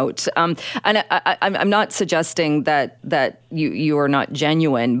came out. And I'm not suggesting that you are not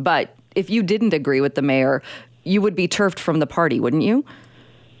genuine, but if you didn't agree with the mayor, you would be turfed from the party, wouldn't you?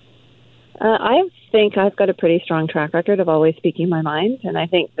 I think I've got a pretty strong track record of always speaking my mind, and I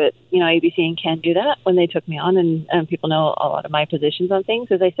think that ABC and can do that when they took me on, and people know a lot of my positions on things.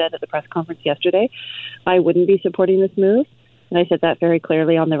 As I said at the press conference yesterday, I wouldn't be supporting this move, and I said that very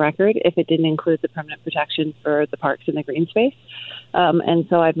clearly on the record if it didn't include the permanent protection for the parks and the green space, and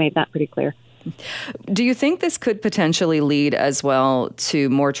so I've made that pretty clear. Do you think this could potentially lead as well to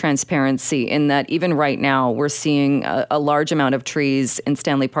more transparency in that even right now we're seeing a large amount of trees in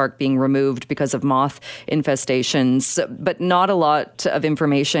Stanley Park being removed because of moth infestations, but not a lot of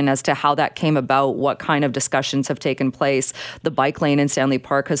information as to how that came about, what kind of discussions have taken place? The bike lane in Stanley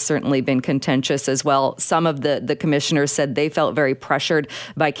Park has certainly been contentious as well. Some of the commissioners said they felt very pressured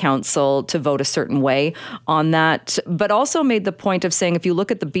by council to vote a certain way on that, but also made the point of saying if you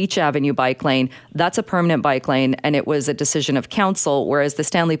look at the Beach Avenue bike lane, that's a permanent bike lane, and it was a decision of council, whereas the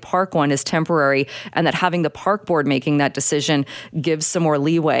Stanley Park one is temporary, and that having the park board making that decision gives some more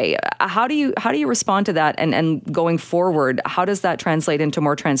leeway. How do you respond to that? And going forward, how does that translate into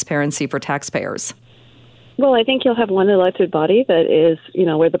more transparency for taxpayers? Well, I think you'll have one elected body that is,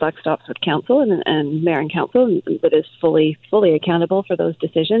 where the buck stops with council and mayor and council, that is fully accountable for those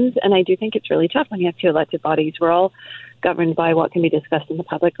decisions. And I do think it's really tough when you have two elected bodies. We're all governed by what can be discussed in the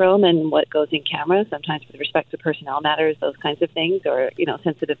public realm and what goes in camera, sometimes with respect to personnel matters, those kinds of things, or,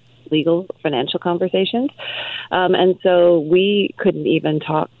 sensitive legal, financial conversations. And so we couldn't even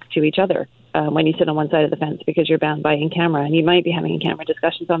talk to each other when you sit on one side of the fence because you're bound by in camera, and you might be having in camera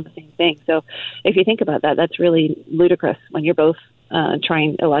discussions on the same thing. So if you think about that, that's really ludicrous when you're both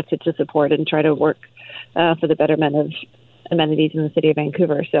elected to support and try to work for the betterment of amenities in the city of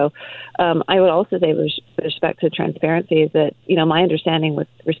Vancouver. So I would also say with respect to transparency is that, my understanding with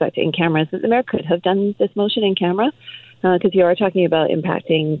respect to in camera is that the mayor could have done this motion in camera because you are talking about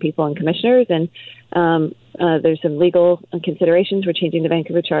impacting people and commissioners, and there's some legal considerations. We're changing the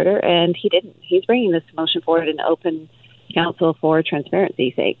Vancouver Charter, and he didn't. He's bringing this motion forward in open council for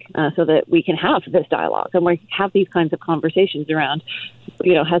transparency's sake, so that we can have this dialogue and we have these kinds of conversations around,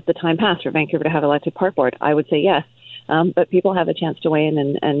 has the time passed for Vancouver to have elected park board? I would say yes. But people have a chance to weigh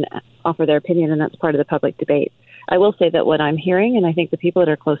in and offer their opinion, and that's part of the public debate. I will say that what I'm hearing, and I think the people that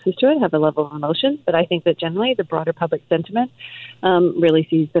are closest to it have a level of emotion, but I think that generally the broader public sentiment really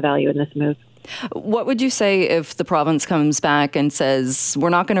sees the value in this move. What would you say if the province comes back and says, we're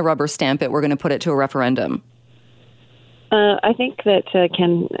not going to rubber stamp it, we're going to put it to a referendum? I think that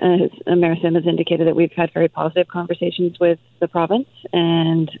Mayor Sim has indicated that we've had very positive conversations with the province,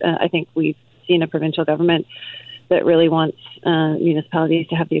 and I think we've seen a provincial government that really wants municipalities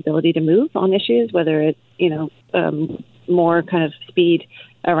to have the ability to move on issues, whether it's, more kind of speed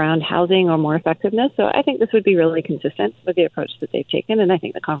around housing or more effectiveness. So I think this would be really consistent with the approach that they've taken, and I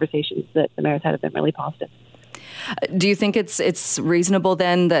think the conversations that the mayor's had have been really positive. Do you think it's reasonable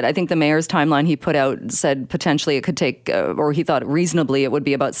then that I think the mayor's timeline he put out said potentially it could take, or he thought reasonably it would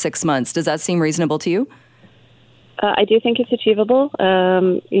be about 6 months. Does that seem reasonable to you? I do think it's achievable.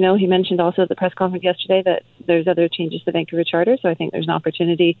 He mentioned also at the press conference yesterday that there's other changes to the Vancouver Charter, so I think there's an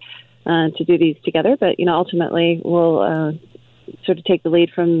opportunity to do these together. But, ultimately we'll sort of take the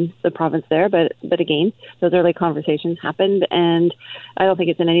lead from the province there. But again, those early conversations happened, and I don't think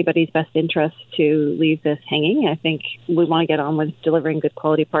it's in anybody's best interest to leave this hanging. I think we want to get on with delivering good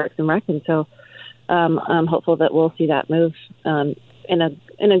quality parks and rec, and so I'm hopeful that we'll see that move in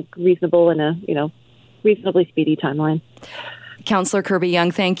a reasonable and reasonably speedy timeline. Councillor Kirby-Yung,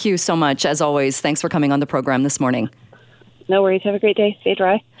 thank you so much. As always, thanks for coming on the program this morning. No worries. Have a great day. Stay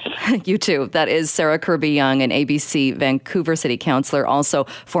dry. You too. That is Sarah Kirby-Yung, an ABC Vancouver City Councillor, also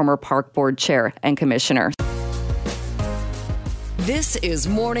former Park Board Chair and Commissioner. This is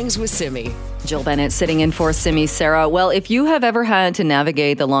Mornings with Simi. Jill Bennett sitting in for Simi Sarah. Well, if you have ever had to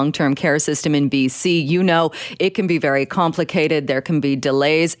navigate the long-term care system in BC, you know it can be very complicated. There can be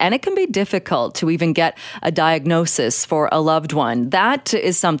delays, and it can be difficult to even get a diagnosis for a loved one. That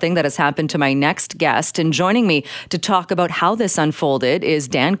is something that has happened to my next guest. And joining me to talk about how this unfolded is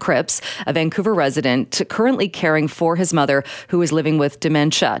Dan Cripps, a Vancouver resident currently caring for his mother who is living with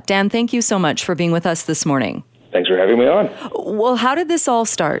dementia. Dan, thank you so much for being with us this morning. Thanks for having me on. Well, how did this all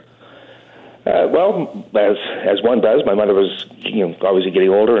start? Well, as one does, my mother was obviously getting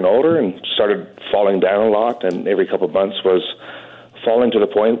older and older and started falling down a lot, and every couple of months was falling to the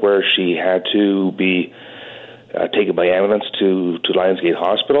point where she had to be taken by ambulance to Lionsgate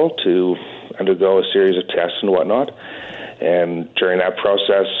Hospital to undergo a series of tests and whatnot. And during that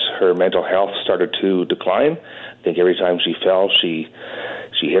process, her mental health started to decline. I think every time she fell, she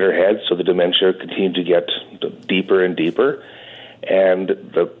hit her head, so the dementia continued to get deeper and deeper. And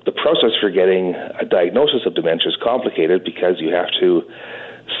the process for getting a diagnosis of dementia is complicated because you have to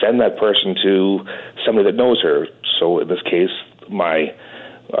send that person to somebody that knows her. So in this case, the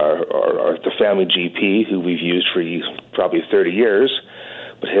family GP, who we've used for probably 30 years,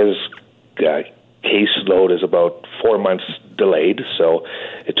 but his caseload is about 4 months delayed. So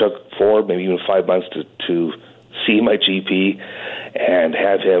it took 4, maybe even 5 months to see my GP and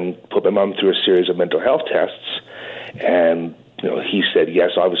have him put my mom through a series of mental health tests. And he said,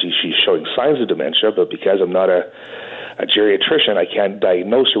 yes, obviously she's showing signs of dementia, but because I'm not a geriatrician, I can't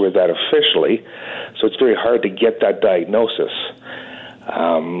diagnose her with that officially. So it's very hard to get that diagnosis.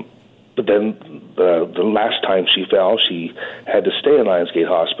 But then the last time she fell, she had to stay in Lionsgate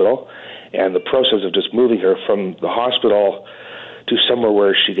Hospital, and the process of just moving her from the hospital to somewhere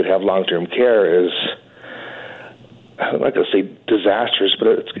where she could have long-term care is, I'm not going to say disastrous, but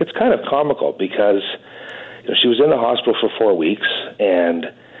it's kind of comical because she was in the hospital for 4 weeks and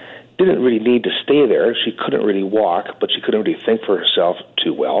didn't really need to stay there. She couldn't really walk, but she couldn't really think for herself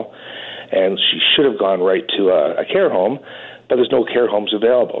too well. And she should have gone right to a care home, but there's no care homes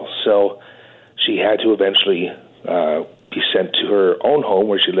available. So she had to eventually be sent to her own home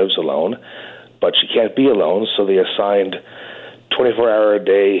where she lives alone, but she can't be alone, so they assigned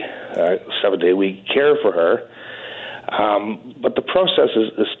 24-hour-a-day, 7-day-a-week care for her. But the process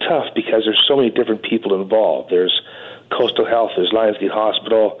is tough because there's so many different people involved. There's Coastal Health, there's Lionsgate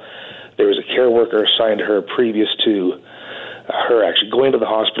Hospital, there was a care worker assigned to her previous to her actually going to the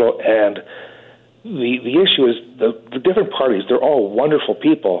hospital, and the issue is the different parties, they're all wonderful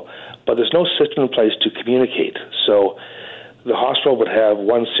people, but there's no system in place to communicate. So the hospital would have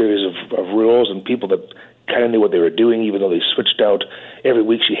one series of rules and people that kind of knew what they were doing, even though they switched out every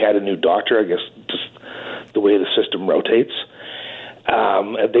week. She had a new doctor, I guess, just the way the system rotates.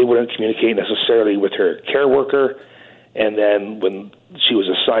 And they wouldn't communicate necessarily with her care worker. And then when she was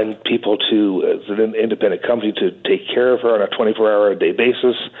assigned people to an independent company to take care of her on a 24-hour-a-day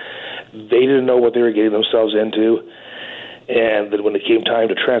basis, they didn't know what they were getting themselves into. And then when it came time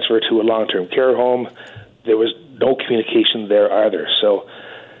to transfer to a long-term care home, there was no communication there either. So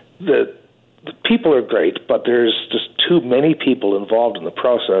the people are great, but there's just too many people involved in the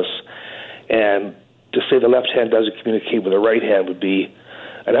process. And to say the left hand doesn't communicate with the right hand would be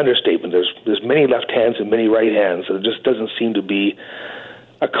an understatement. There's many left hands and many right hands, and it just doesn't seem to be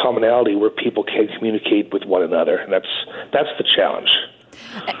a commonality where people can communicate with one another, and that's the challenge.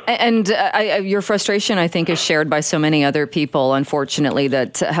 And your frustration, I think, is shared by so many other people, unfortunately,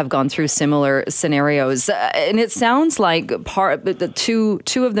 that have gone through similar scenarios. And it sounds like the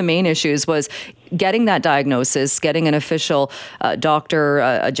two of the main issues was getting that diagnosis, getting an official doctor,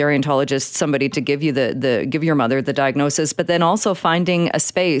 a gerontologist, somebody to give you give your mother the diagnosis, but then also finding a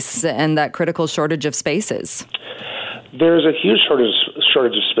space and that critical shortage of spaces. There's a huge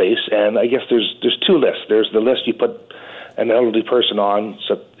shortage of space, and I guess there's two lists. There's the list you put an elderly person on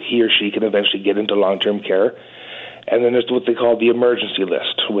so he or she can eventually get into long-term care. And then there's what they call the emergency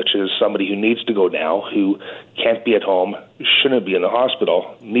list, which is somebody who needs to go now, who can't be at home, shouldn't be in the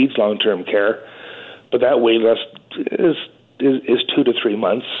hospital, needs long-term care. But that wait list is 2 to 3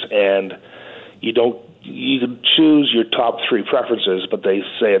 months, and you can choose your top 3 preferences, but they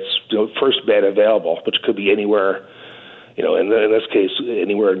say it's first bed available, which could be anywhere, in this case,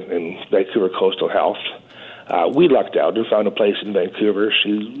 anywhere in Vancouver Coastal Health. We lucked out and found a place in Vancouver.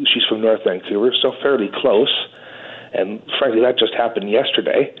 She's from North Vancouver, so fairly close. And frankly, that just happened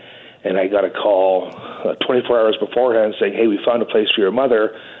yesterday. And I got a call 24 hours beforehand saying, hey, we found a place for your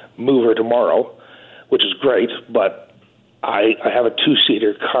mother. Move her tomorrow, which is great. But I have a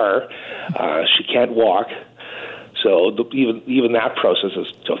 2-seater car. She can't walk. So even that process is,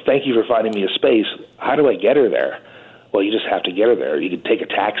 so thank you for finding me a space. How do I get her there? well, you just have to get her there. You can take a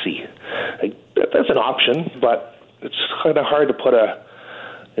taxi. Like, that's an option, but it's kind of hard to put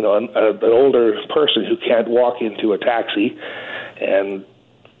an older person who can't walk into a taxi, and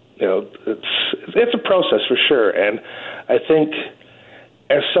it's a process for sure. And I think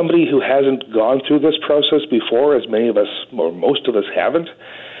as somebody who hasn't gone through this process before, as many of us or most of us haven't,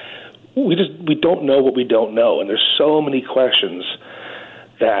 we don't know what we don't know, and there's so many questions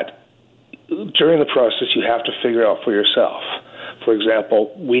that during the process you have to figure out for yourself. For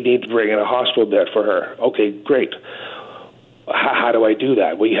example, we need to bring in a hospital bed for her. Okay, great. How do I do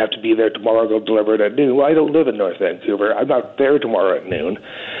that? Well, you have to be there tomorrow, go deliver it at noon. Well, I don't live in North Vancouver. I'm not there tomorrow at noon.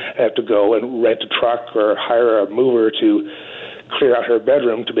 I have to go and rent a truck or hire a mover to clear out her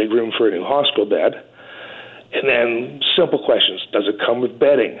bedroom to make room for a new hospital bed. And then simple questions. Does it come with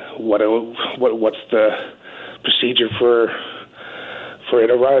bedding? What's the procedure for it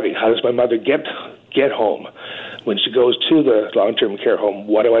arriving? How does my mother get home? When she goes to the long-term care home,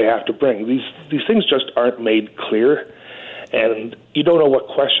 what do I have to bring? These things just aren't made clear, and you don't know what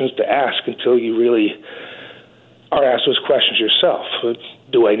questions to ask until you really are asked those questions yourself.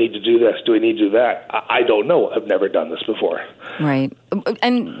 Do I need to do this? Do I need to do that? I don't know. I've never done this before. Right.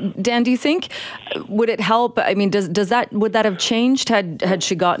 And Dan, do you think, would it help? I mean, would that have changed had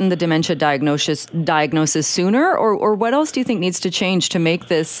she gotten the dementia diagnosis sooner? Or what else do you think needs to change to make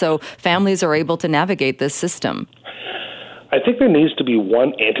this so families are able to navigate this system? I think there needs to be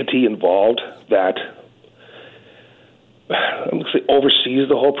one entity involved that oversees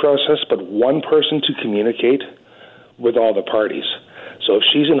the whole process, but one person to communicate with all the parties. So if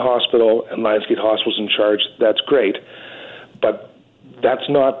she's in hospital and Lionsgate Hospital's in charge, that's great. But that's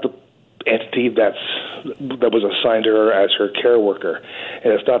not the entity that was assigned to her as her care worker.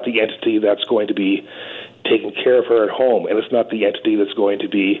 And it's not the entity that's going to be taking care of her at home. And it's not the entity that's going to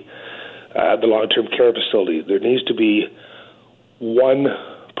be the long-term care facility. There needs to be one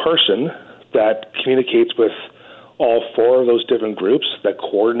person that communicates with all four of those different groups, that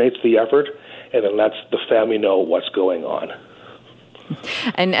coordinates the effort, and then lets the family know what's going on.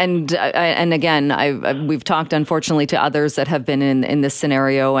 And again, we've talked, unfortunately, to others that have been in this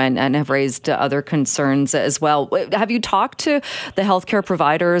scenario and have raised other concerns as well. Have you talked to the healthcare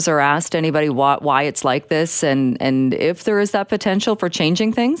providers or asked anybody why it's like this, and if there is that potential for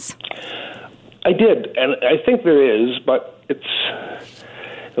changing things? I did, and I think there is, but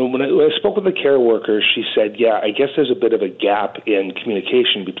when I spoke with the care worker, she said, yeah, I guess there's a bit of a gap in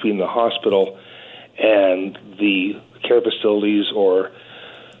communication between the hospital and the care facilities or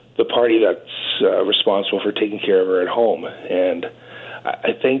the party that's responsible for taking care of her at home. And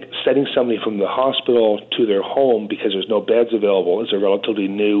I think sending somebody from the hospital to their home because there's no beds available is a relatively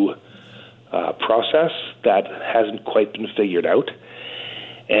new process that hasn't quite been figured out.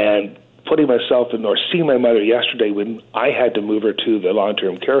 And putting myself in, or seeing my mother yesterday when I had to move her to the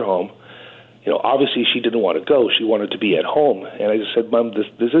long-term care home, obviously she didn't want to go. She wanted to be at home. And I just said, Mom,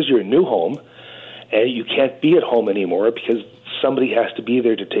 this is your new home, and you can't be at home anymore because somebody has to be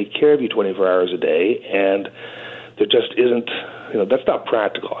there to take care of you 24 hours a day, and there just isn't, that's not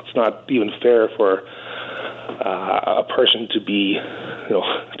practical. It's not even fair for a person to be,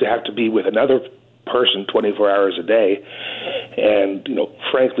 to have to be with another person 24 hours a day. And,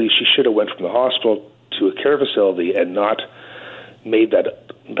 frankly, she should have went from the hospital to a care facility and not made that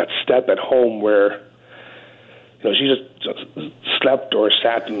step at home where, she just slept or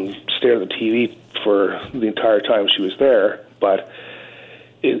sat and stared at the TV for the entire time she was there. But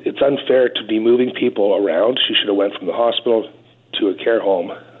it's unfair to be moving people around. She should have went from the hospital to a care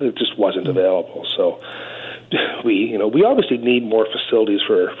home. It just wasn't available. So we obviously need more facilities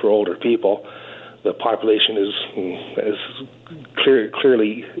for older people. The population is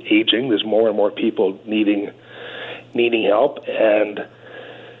clearly aging. There's more and more people needing help, and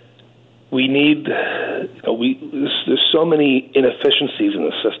we need. There's so many inefficiencies in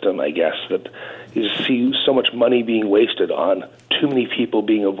the system, I guess, that you see so much money being wasted on too many people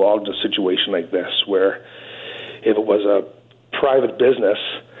being involved in a situation like this, where if it was a private business,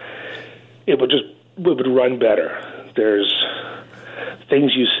 it would run better. There's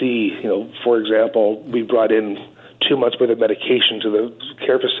things you see, for example, we brought in 2 months worth of medication to the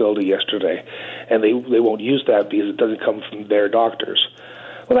care facility yesterday, and they won't use that because it doesn't come from their doctors.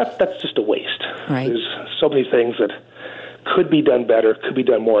 Well, that's just a waste. Right. There's so many things that could be done better, could be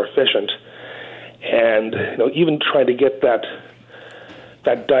done more efficient, and even trying to get that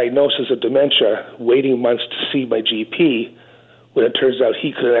diagnosis of dementia, waiting months to see my GP, when it turns out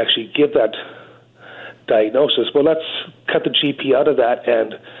he couldn't actually give that diagnosis. Well, let's cut the GP out of that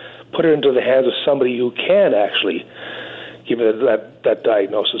and put it into the hands of somebody who can actually given that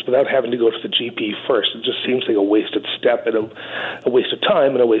diagnosis without having to go to the GP first. It just seems like a wasted step and a waste of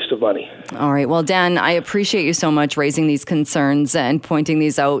time and a waste of money. All right. Well, Dan, I appreciate you so much raising these concerns and pointing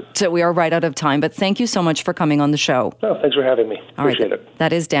these out. We are right out of time, but thank you so much for coming on the show. Oh, thanks for having me. Appreciate it.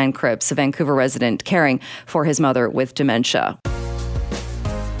 That is Dan Cripps, a Vancouver resident caring for his mother with dementia.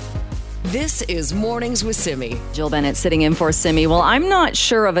 This is Mornings with Simi. Jill Bennett sitting in for Simi. Well, I'm not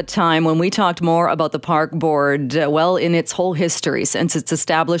sure of a time when we talked more about the park board, in its whole history since its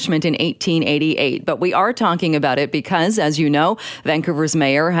establishment in 1888. But we are talking about it because, as you know, Vancouver's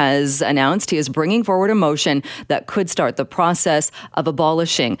mayor has announced he is bringing forward a motion that could start the process of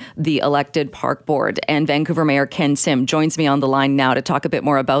abolishing the elected park board. And Vancouver Mayor Ken Sim joins me on the line now to talk a bit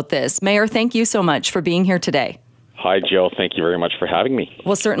more about this. Mayor, thank you so much for being here today. Hi, Jill. Thank you very much for having me.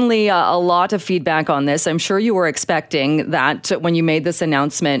 Well, certainly a lot of feedback on this. I'm sure you were expecting that when you made this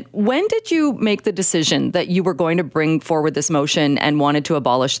announcement. When did you make the decision that you were going to bring forward this motion and wanted to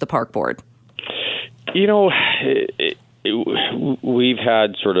abolish the park board? You know, we've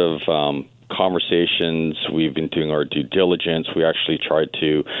had sort of conversations. We've been doing our due diligence. We actually tried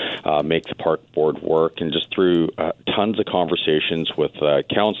to make the park board work, and just through tons of conversations with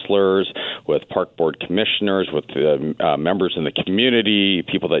councillors, with park board commissioners, with members in the community,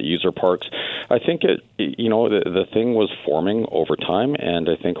 people that use our parks. I think the thing was forming over time, and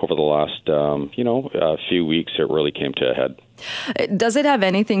I think over the last a few weeks it really came to a head. Does it have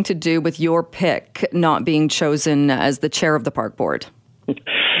anything to do with your pick not being chosen as the chair of the park board?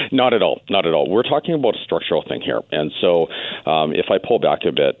 Not at all. Not at all. We're talking about a structural thing here. And so if I pull back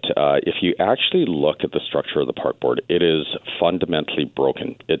a bit, if you actually look at the structure of the park board, it is fundamentally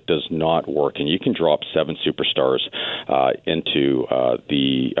broken. It does not work. And you can drop 7 superstars into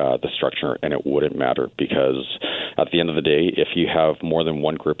the structure and it wouldn't matter, because at the end of the day, if you have more than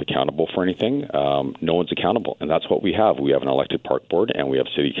one group accountable for anything, no one's accountable. And that's what we have. We have an elected park board and we have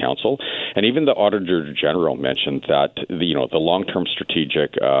city council. And even the Auditor General mentioned that the long-term strategic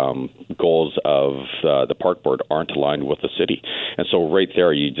goals of the park board aren't aligned with the city. And so right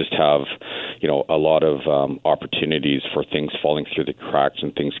there, you just have, a lot of opportunities for things falling through the cracks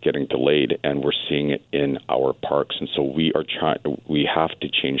and things getting delayed. And we're seeing it in our parks. And so we have to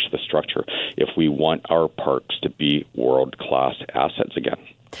change the structure if we want our parks to be world-class assets again.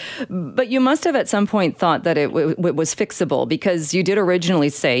 But you must have at some point thought that it was fixable, because you did originally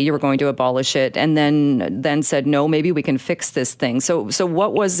say you were going to abolish it and then said, no, maybe we can fix this thing. So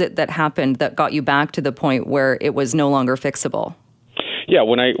what was it that happened that got you back to the point where it was no longer fixable? Yeah,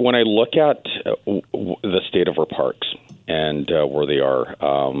 when I look at the state of our parks and where they are,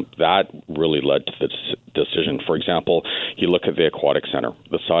 that really led to this decision. For example, you look at the Aquatic Center,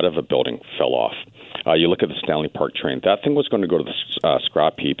 the side of a building fell off. You look at the Stanley Park train. That thing was going to go to the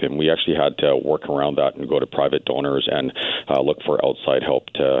scrap heap, and we actually had to work around that and go to private donors and look for outside help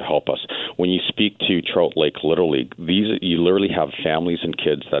to help us. When you speak to Trout Lake Little League, you literally have families and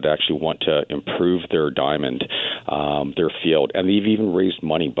kids that actually want to improve their diamond, their field, and they've even raised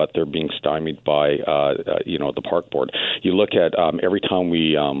money, but they're being stymied by the park board. You look at every time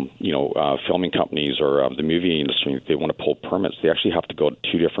we filming companies or the movie industry, they want to pull permits. They actually have to go to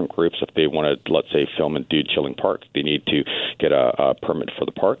 2 different groups if they want to, let's say, film in Dude Chilling Park. They need to get a permit for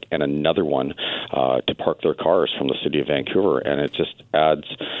the park and another one to park their cars from the city of Vancouver, and it just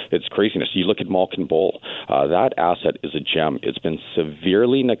it's craziness. You look at Malkin Bowl, that asset is a gem. It's been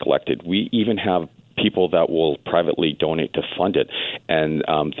severely neglected. We even have people that will privately donate to fund it, and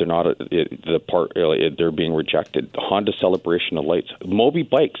they're not they're being rejected. Honda Celebration of Lights, Moby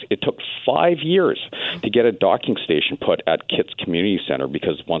Bikes. It took 5 years to get a docking station put at Kitts Community Center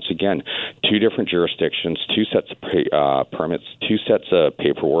because, once again, 2 different jurisdictions, 2 sets of permits, 2 sets of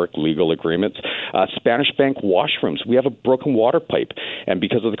paperwork, legal agreements. Spanish Bank washrooms. We have a broken water pipe, and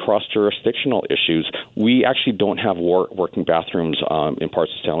because of the cross-jurisdictional issues, we actually don't have working bathrooms in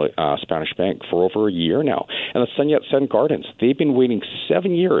parts of Spanish Bank for over a year now. And the Sun Yat-sen Gardens, they've been waiting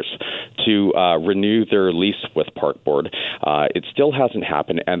 7 years to renew their lease with Park Board. It still hasn't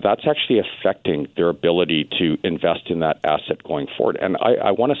happened, and that's actually affecting their ability to invest in that asset going forward. And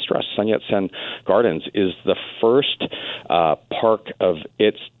I want to stress, Sun Yat-sen Gardens is the first park of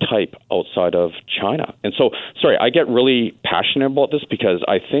its type outside of China. And so, sorry, I get really passionate about this because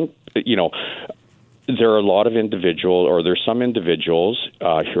I think, there are a lot of there's some individuals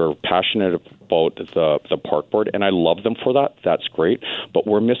who are passionate about the park board, and I love them for that. That's great. But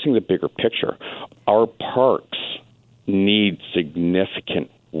we're missing the bigger picture. Our parks need significant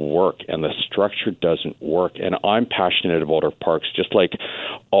work, and the structure doesn't work. And I'm passionate about our parks, just like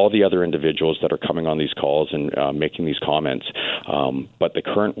all the other individuals that are coming on these calls and making these comments. But the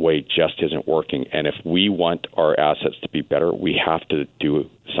current way just isn't working. And if we want our assets to be better, we have to do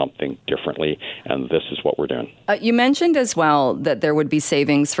something differently, and this is what we're doing. You mentioned as well that there would be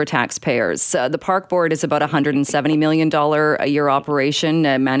savings for taxpayers. The Park Board is about $170 million a year operation,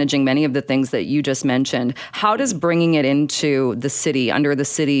 managing many of the things that you just mentioned. How does bringing it into the city, under the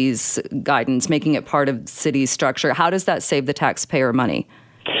city's guidance, making it part of the city's structure, how does that save the taxpayer money?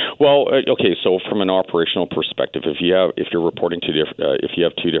 Well, okay. So, from an operational perspective, if you're reporting to if you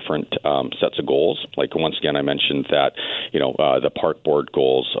have two different sets of goals, like once again, I mentioned that the Park Board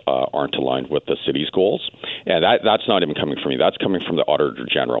goals aren't aligned with the city's goals, and that's not even coming from me. That's coming from the Auditor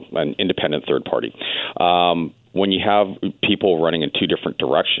General, an independent third party. When you have people running in two different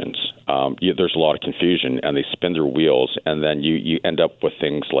directions, there's a lot of confusion, and they spin their wheels, and then you end up with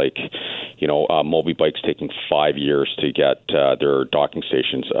things like, Moby Bike's taking 5 years to get their docking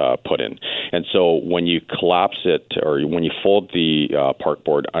stations put in. And so when you collapse it, or when you fold the Park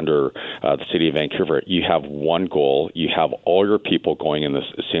Board under the City of Vancouver, you have one goal. You have all your people going in the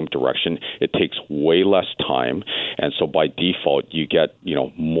same direction. It takes way less time, and so by default, you get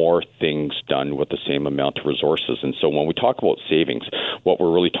more things done with the same amount of resources. And so when we talk about savings, what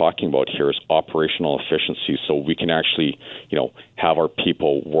we're really talking about here is operational efficiency, so we can actually, have our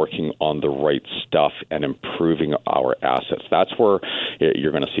people working on the right stuff and improving our assets. That's where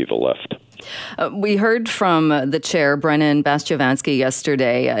you're going to see the lift. We heard from the chair, Brennan Bastiovansky,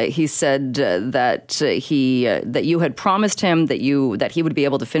 yesterday. He said that you had promised him that he would be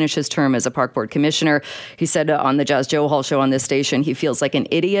able to finish his term as a Park Board commissioner. He said on the Jazz Joe Hall show on this station, he feels like an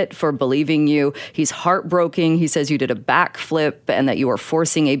idiot for believing you. He's heartbroken. He says you did a backflip and that you were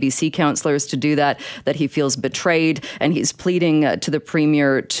forcing ABC councillors to do that he feels betrayed, and he's pleading to the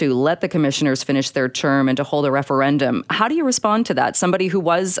Premier to let the commissioners finish their term and to hold a referendum. How do you respond to that? Somebody who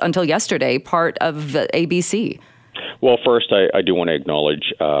was, until yesterday, part of ABC. Well, first, I do want to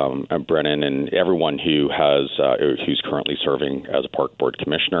acknowledge Brennan and everyone who's currently serving as a Park Board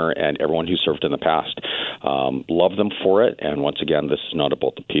commissioner, and everyone who served in the past. Love them for it. And once again, this is not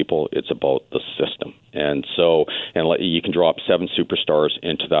about the people; it's about the system. And so, you can drop 7 superstars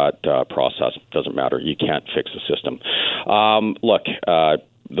into that process. Doesn't matter. You can't fix the system. Look.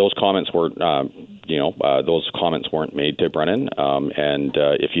 Those comments were, those comments weren't made to Brennan. And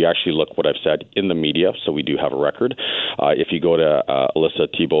if you actually look what I've said in the media, so we do have a record. If you go to Alyssa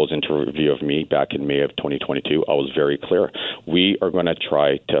Thibault's interview of me back in May of 2022, I was very clear. We are going to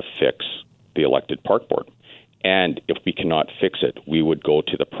try to fix the elected Park Board. And if we cannot fix it, we would go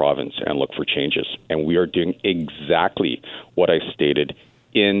to the province and look for changes. And we are doing exactly what I stated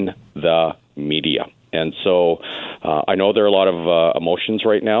in the media. And so I know there are a lot of emotions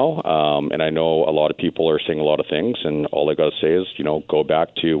right now, and I know a lot of people are saying a lot of things, and all I got to say is, go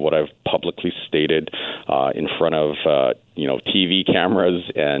back to what I've publicly stated in front of, TV cameras,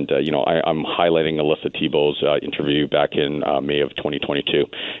 and, I'm highlighting Alyssa Thibault's interview back in May of 2022.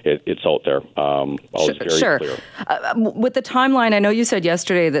 It's out there. I was very clear. With the timeline, I know you said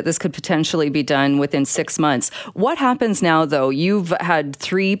yesterday that this could potentially be done within 6 months. What happens now, though? You've had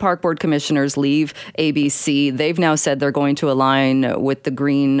 3 Park Board commissioners leave ABC. They've now said they're going to align with the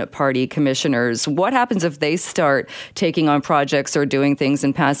Green Party commissioners. What happens if they start taking on projects or doing things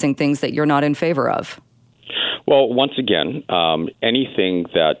and passing things that you're not in favor of? Well, once again, anything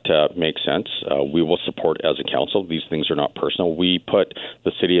that makes sense, we will support as a council. These things are not personal. We put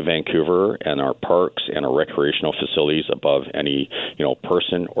the City of Vancouver and our parks and our recreational facilities above any,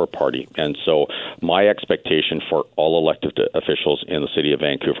 person or party. And so my expectation for all elected officials in the City of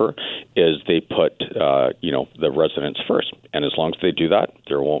Vancouver is they put, the residents first. And as long as they do that,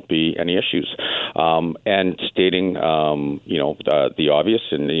 there won't be any issues. And stating, the obvious,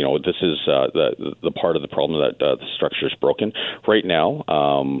 and, this is the part of the problem that the structure is broken. Right now,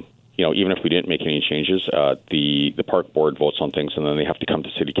 even if we didn't make any changes, the Park Board votes on things, and then they have to come to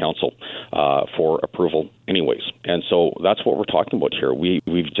City Council for approval anyways. And so that's what we're talking about here.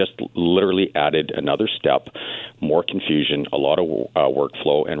 We've just literally added another step, more confusion, a lot of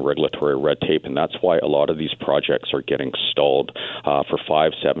workflow and regulatory red tape, and that's why a lot of these projects are getting stalled for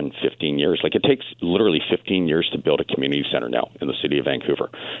 5, 7, 15 years. Like, it takes literally 15 years to build a community center now in the City of Vancouver,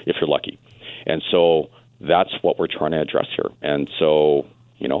 if you're lucky. And so that's what we're trying to address here. And so,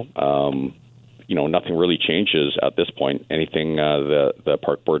 nothing really changes at this point. Anything the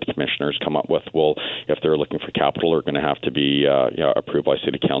Park Board commissioners come up with will, if they're looking for capital, are going to have to be approved by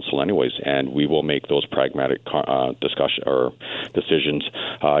City Council anyways. And we will make those pragmatic discussion or decisions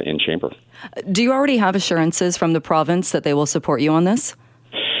in chamber. Do you already have assurances from the province that they will support you on this?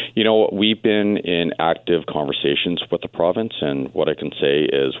 We've been in active conversations with the province, and what I can say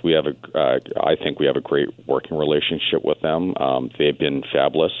is I think we have a great working relationship with them. They've been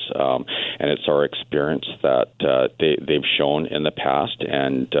fabulous, and it's our experience that they've shown in the past,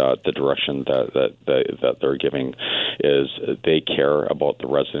 and the direction that they're giving is they care about the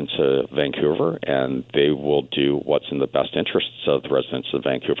residents of Vancouver, and they will do what's in the best interests of the residents of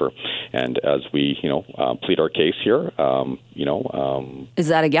Vancouver. And as we, plead our case here, Is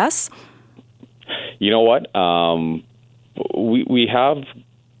that a yes? You know what? We have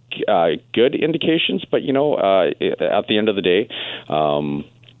good indications, but at the end of the day,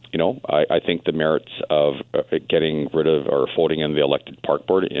 I think the merits of getting rid of or folding in the elected park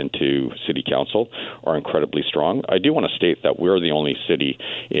board into city council are incredibly strong. I do want to state that we're the only city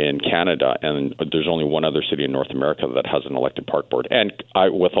in Canada, and there's only one other city in North America that has an elected park board. And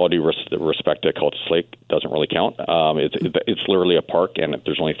with all due respect to Cultus Lake, doesn't really count. It's literally a park, and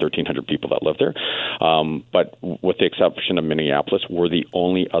there's only 1,300 people that live there. But with the exception of Minneapolis, we're the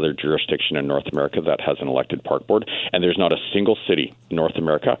only other jurisdiction in North America that has an elected park board, and there's not a single city in North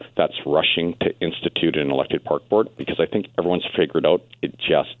America that's rushing to institute an elected park board, because I think everyone's figured out it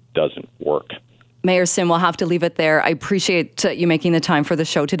just doesn't work. Mayor Sim, we'll have to leave it there. I appreciate you making the time for the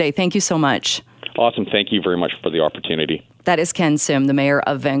show today. Thank you so much. Awesome. Thank you very much for the opportunity. That is Ken Sim, the mayor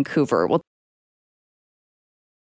of Vancouver. Well,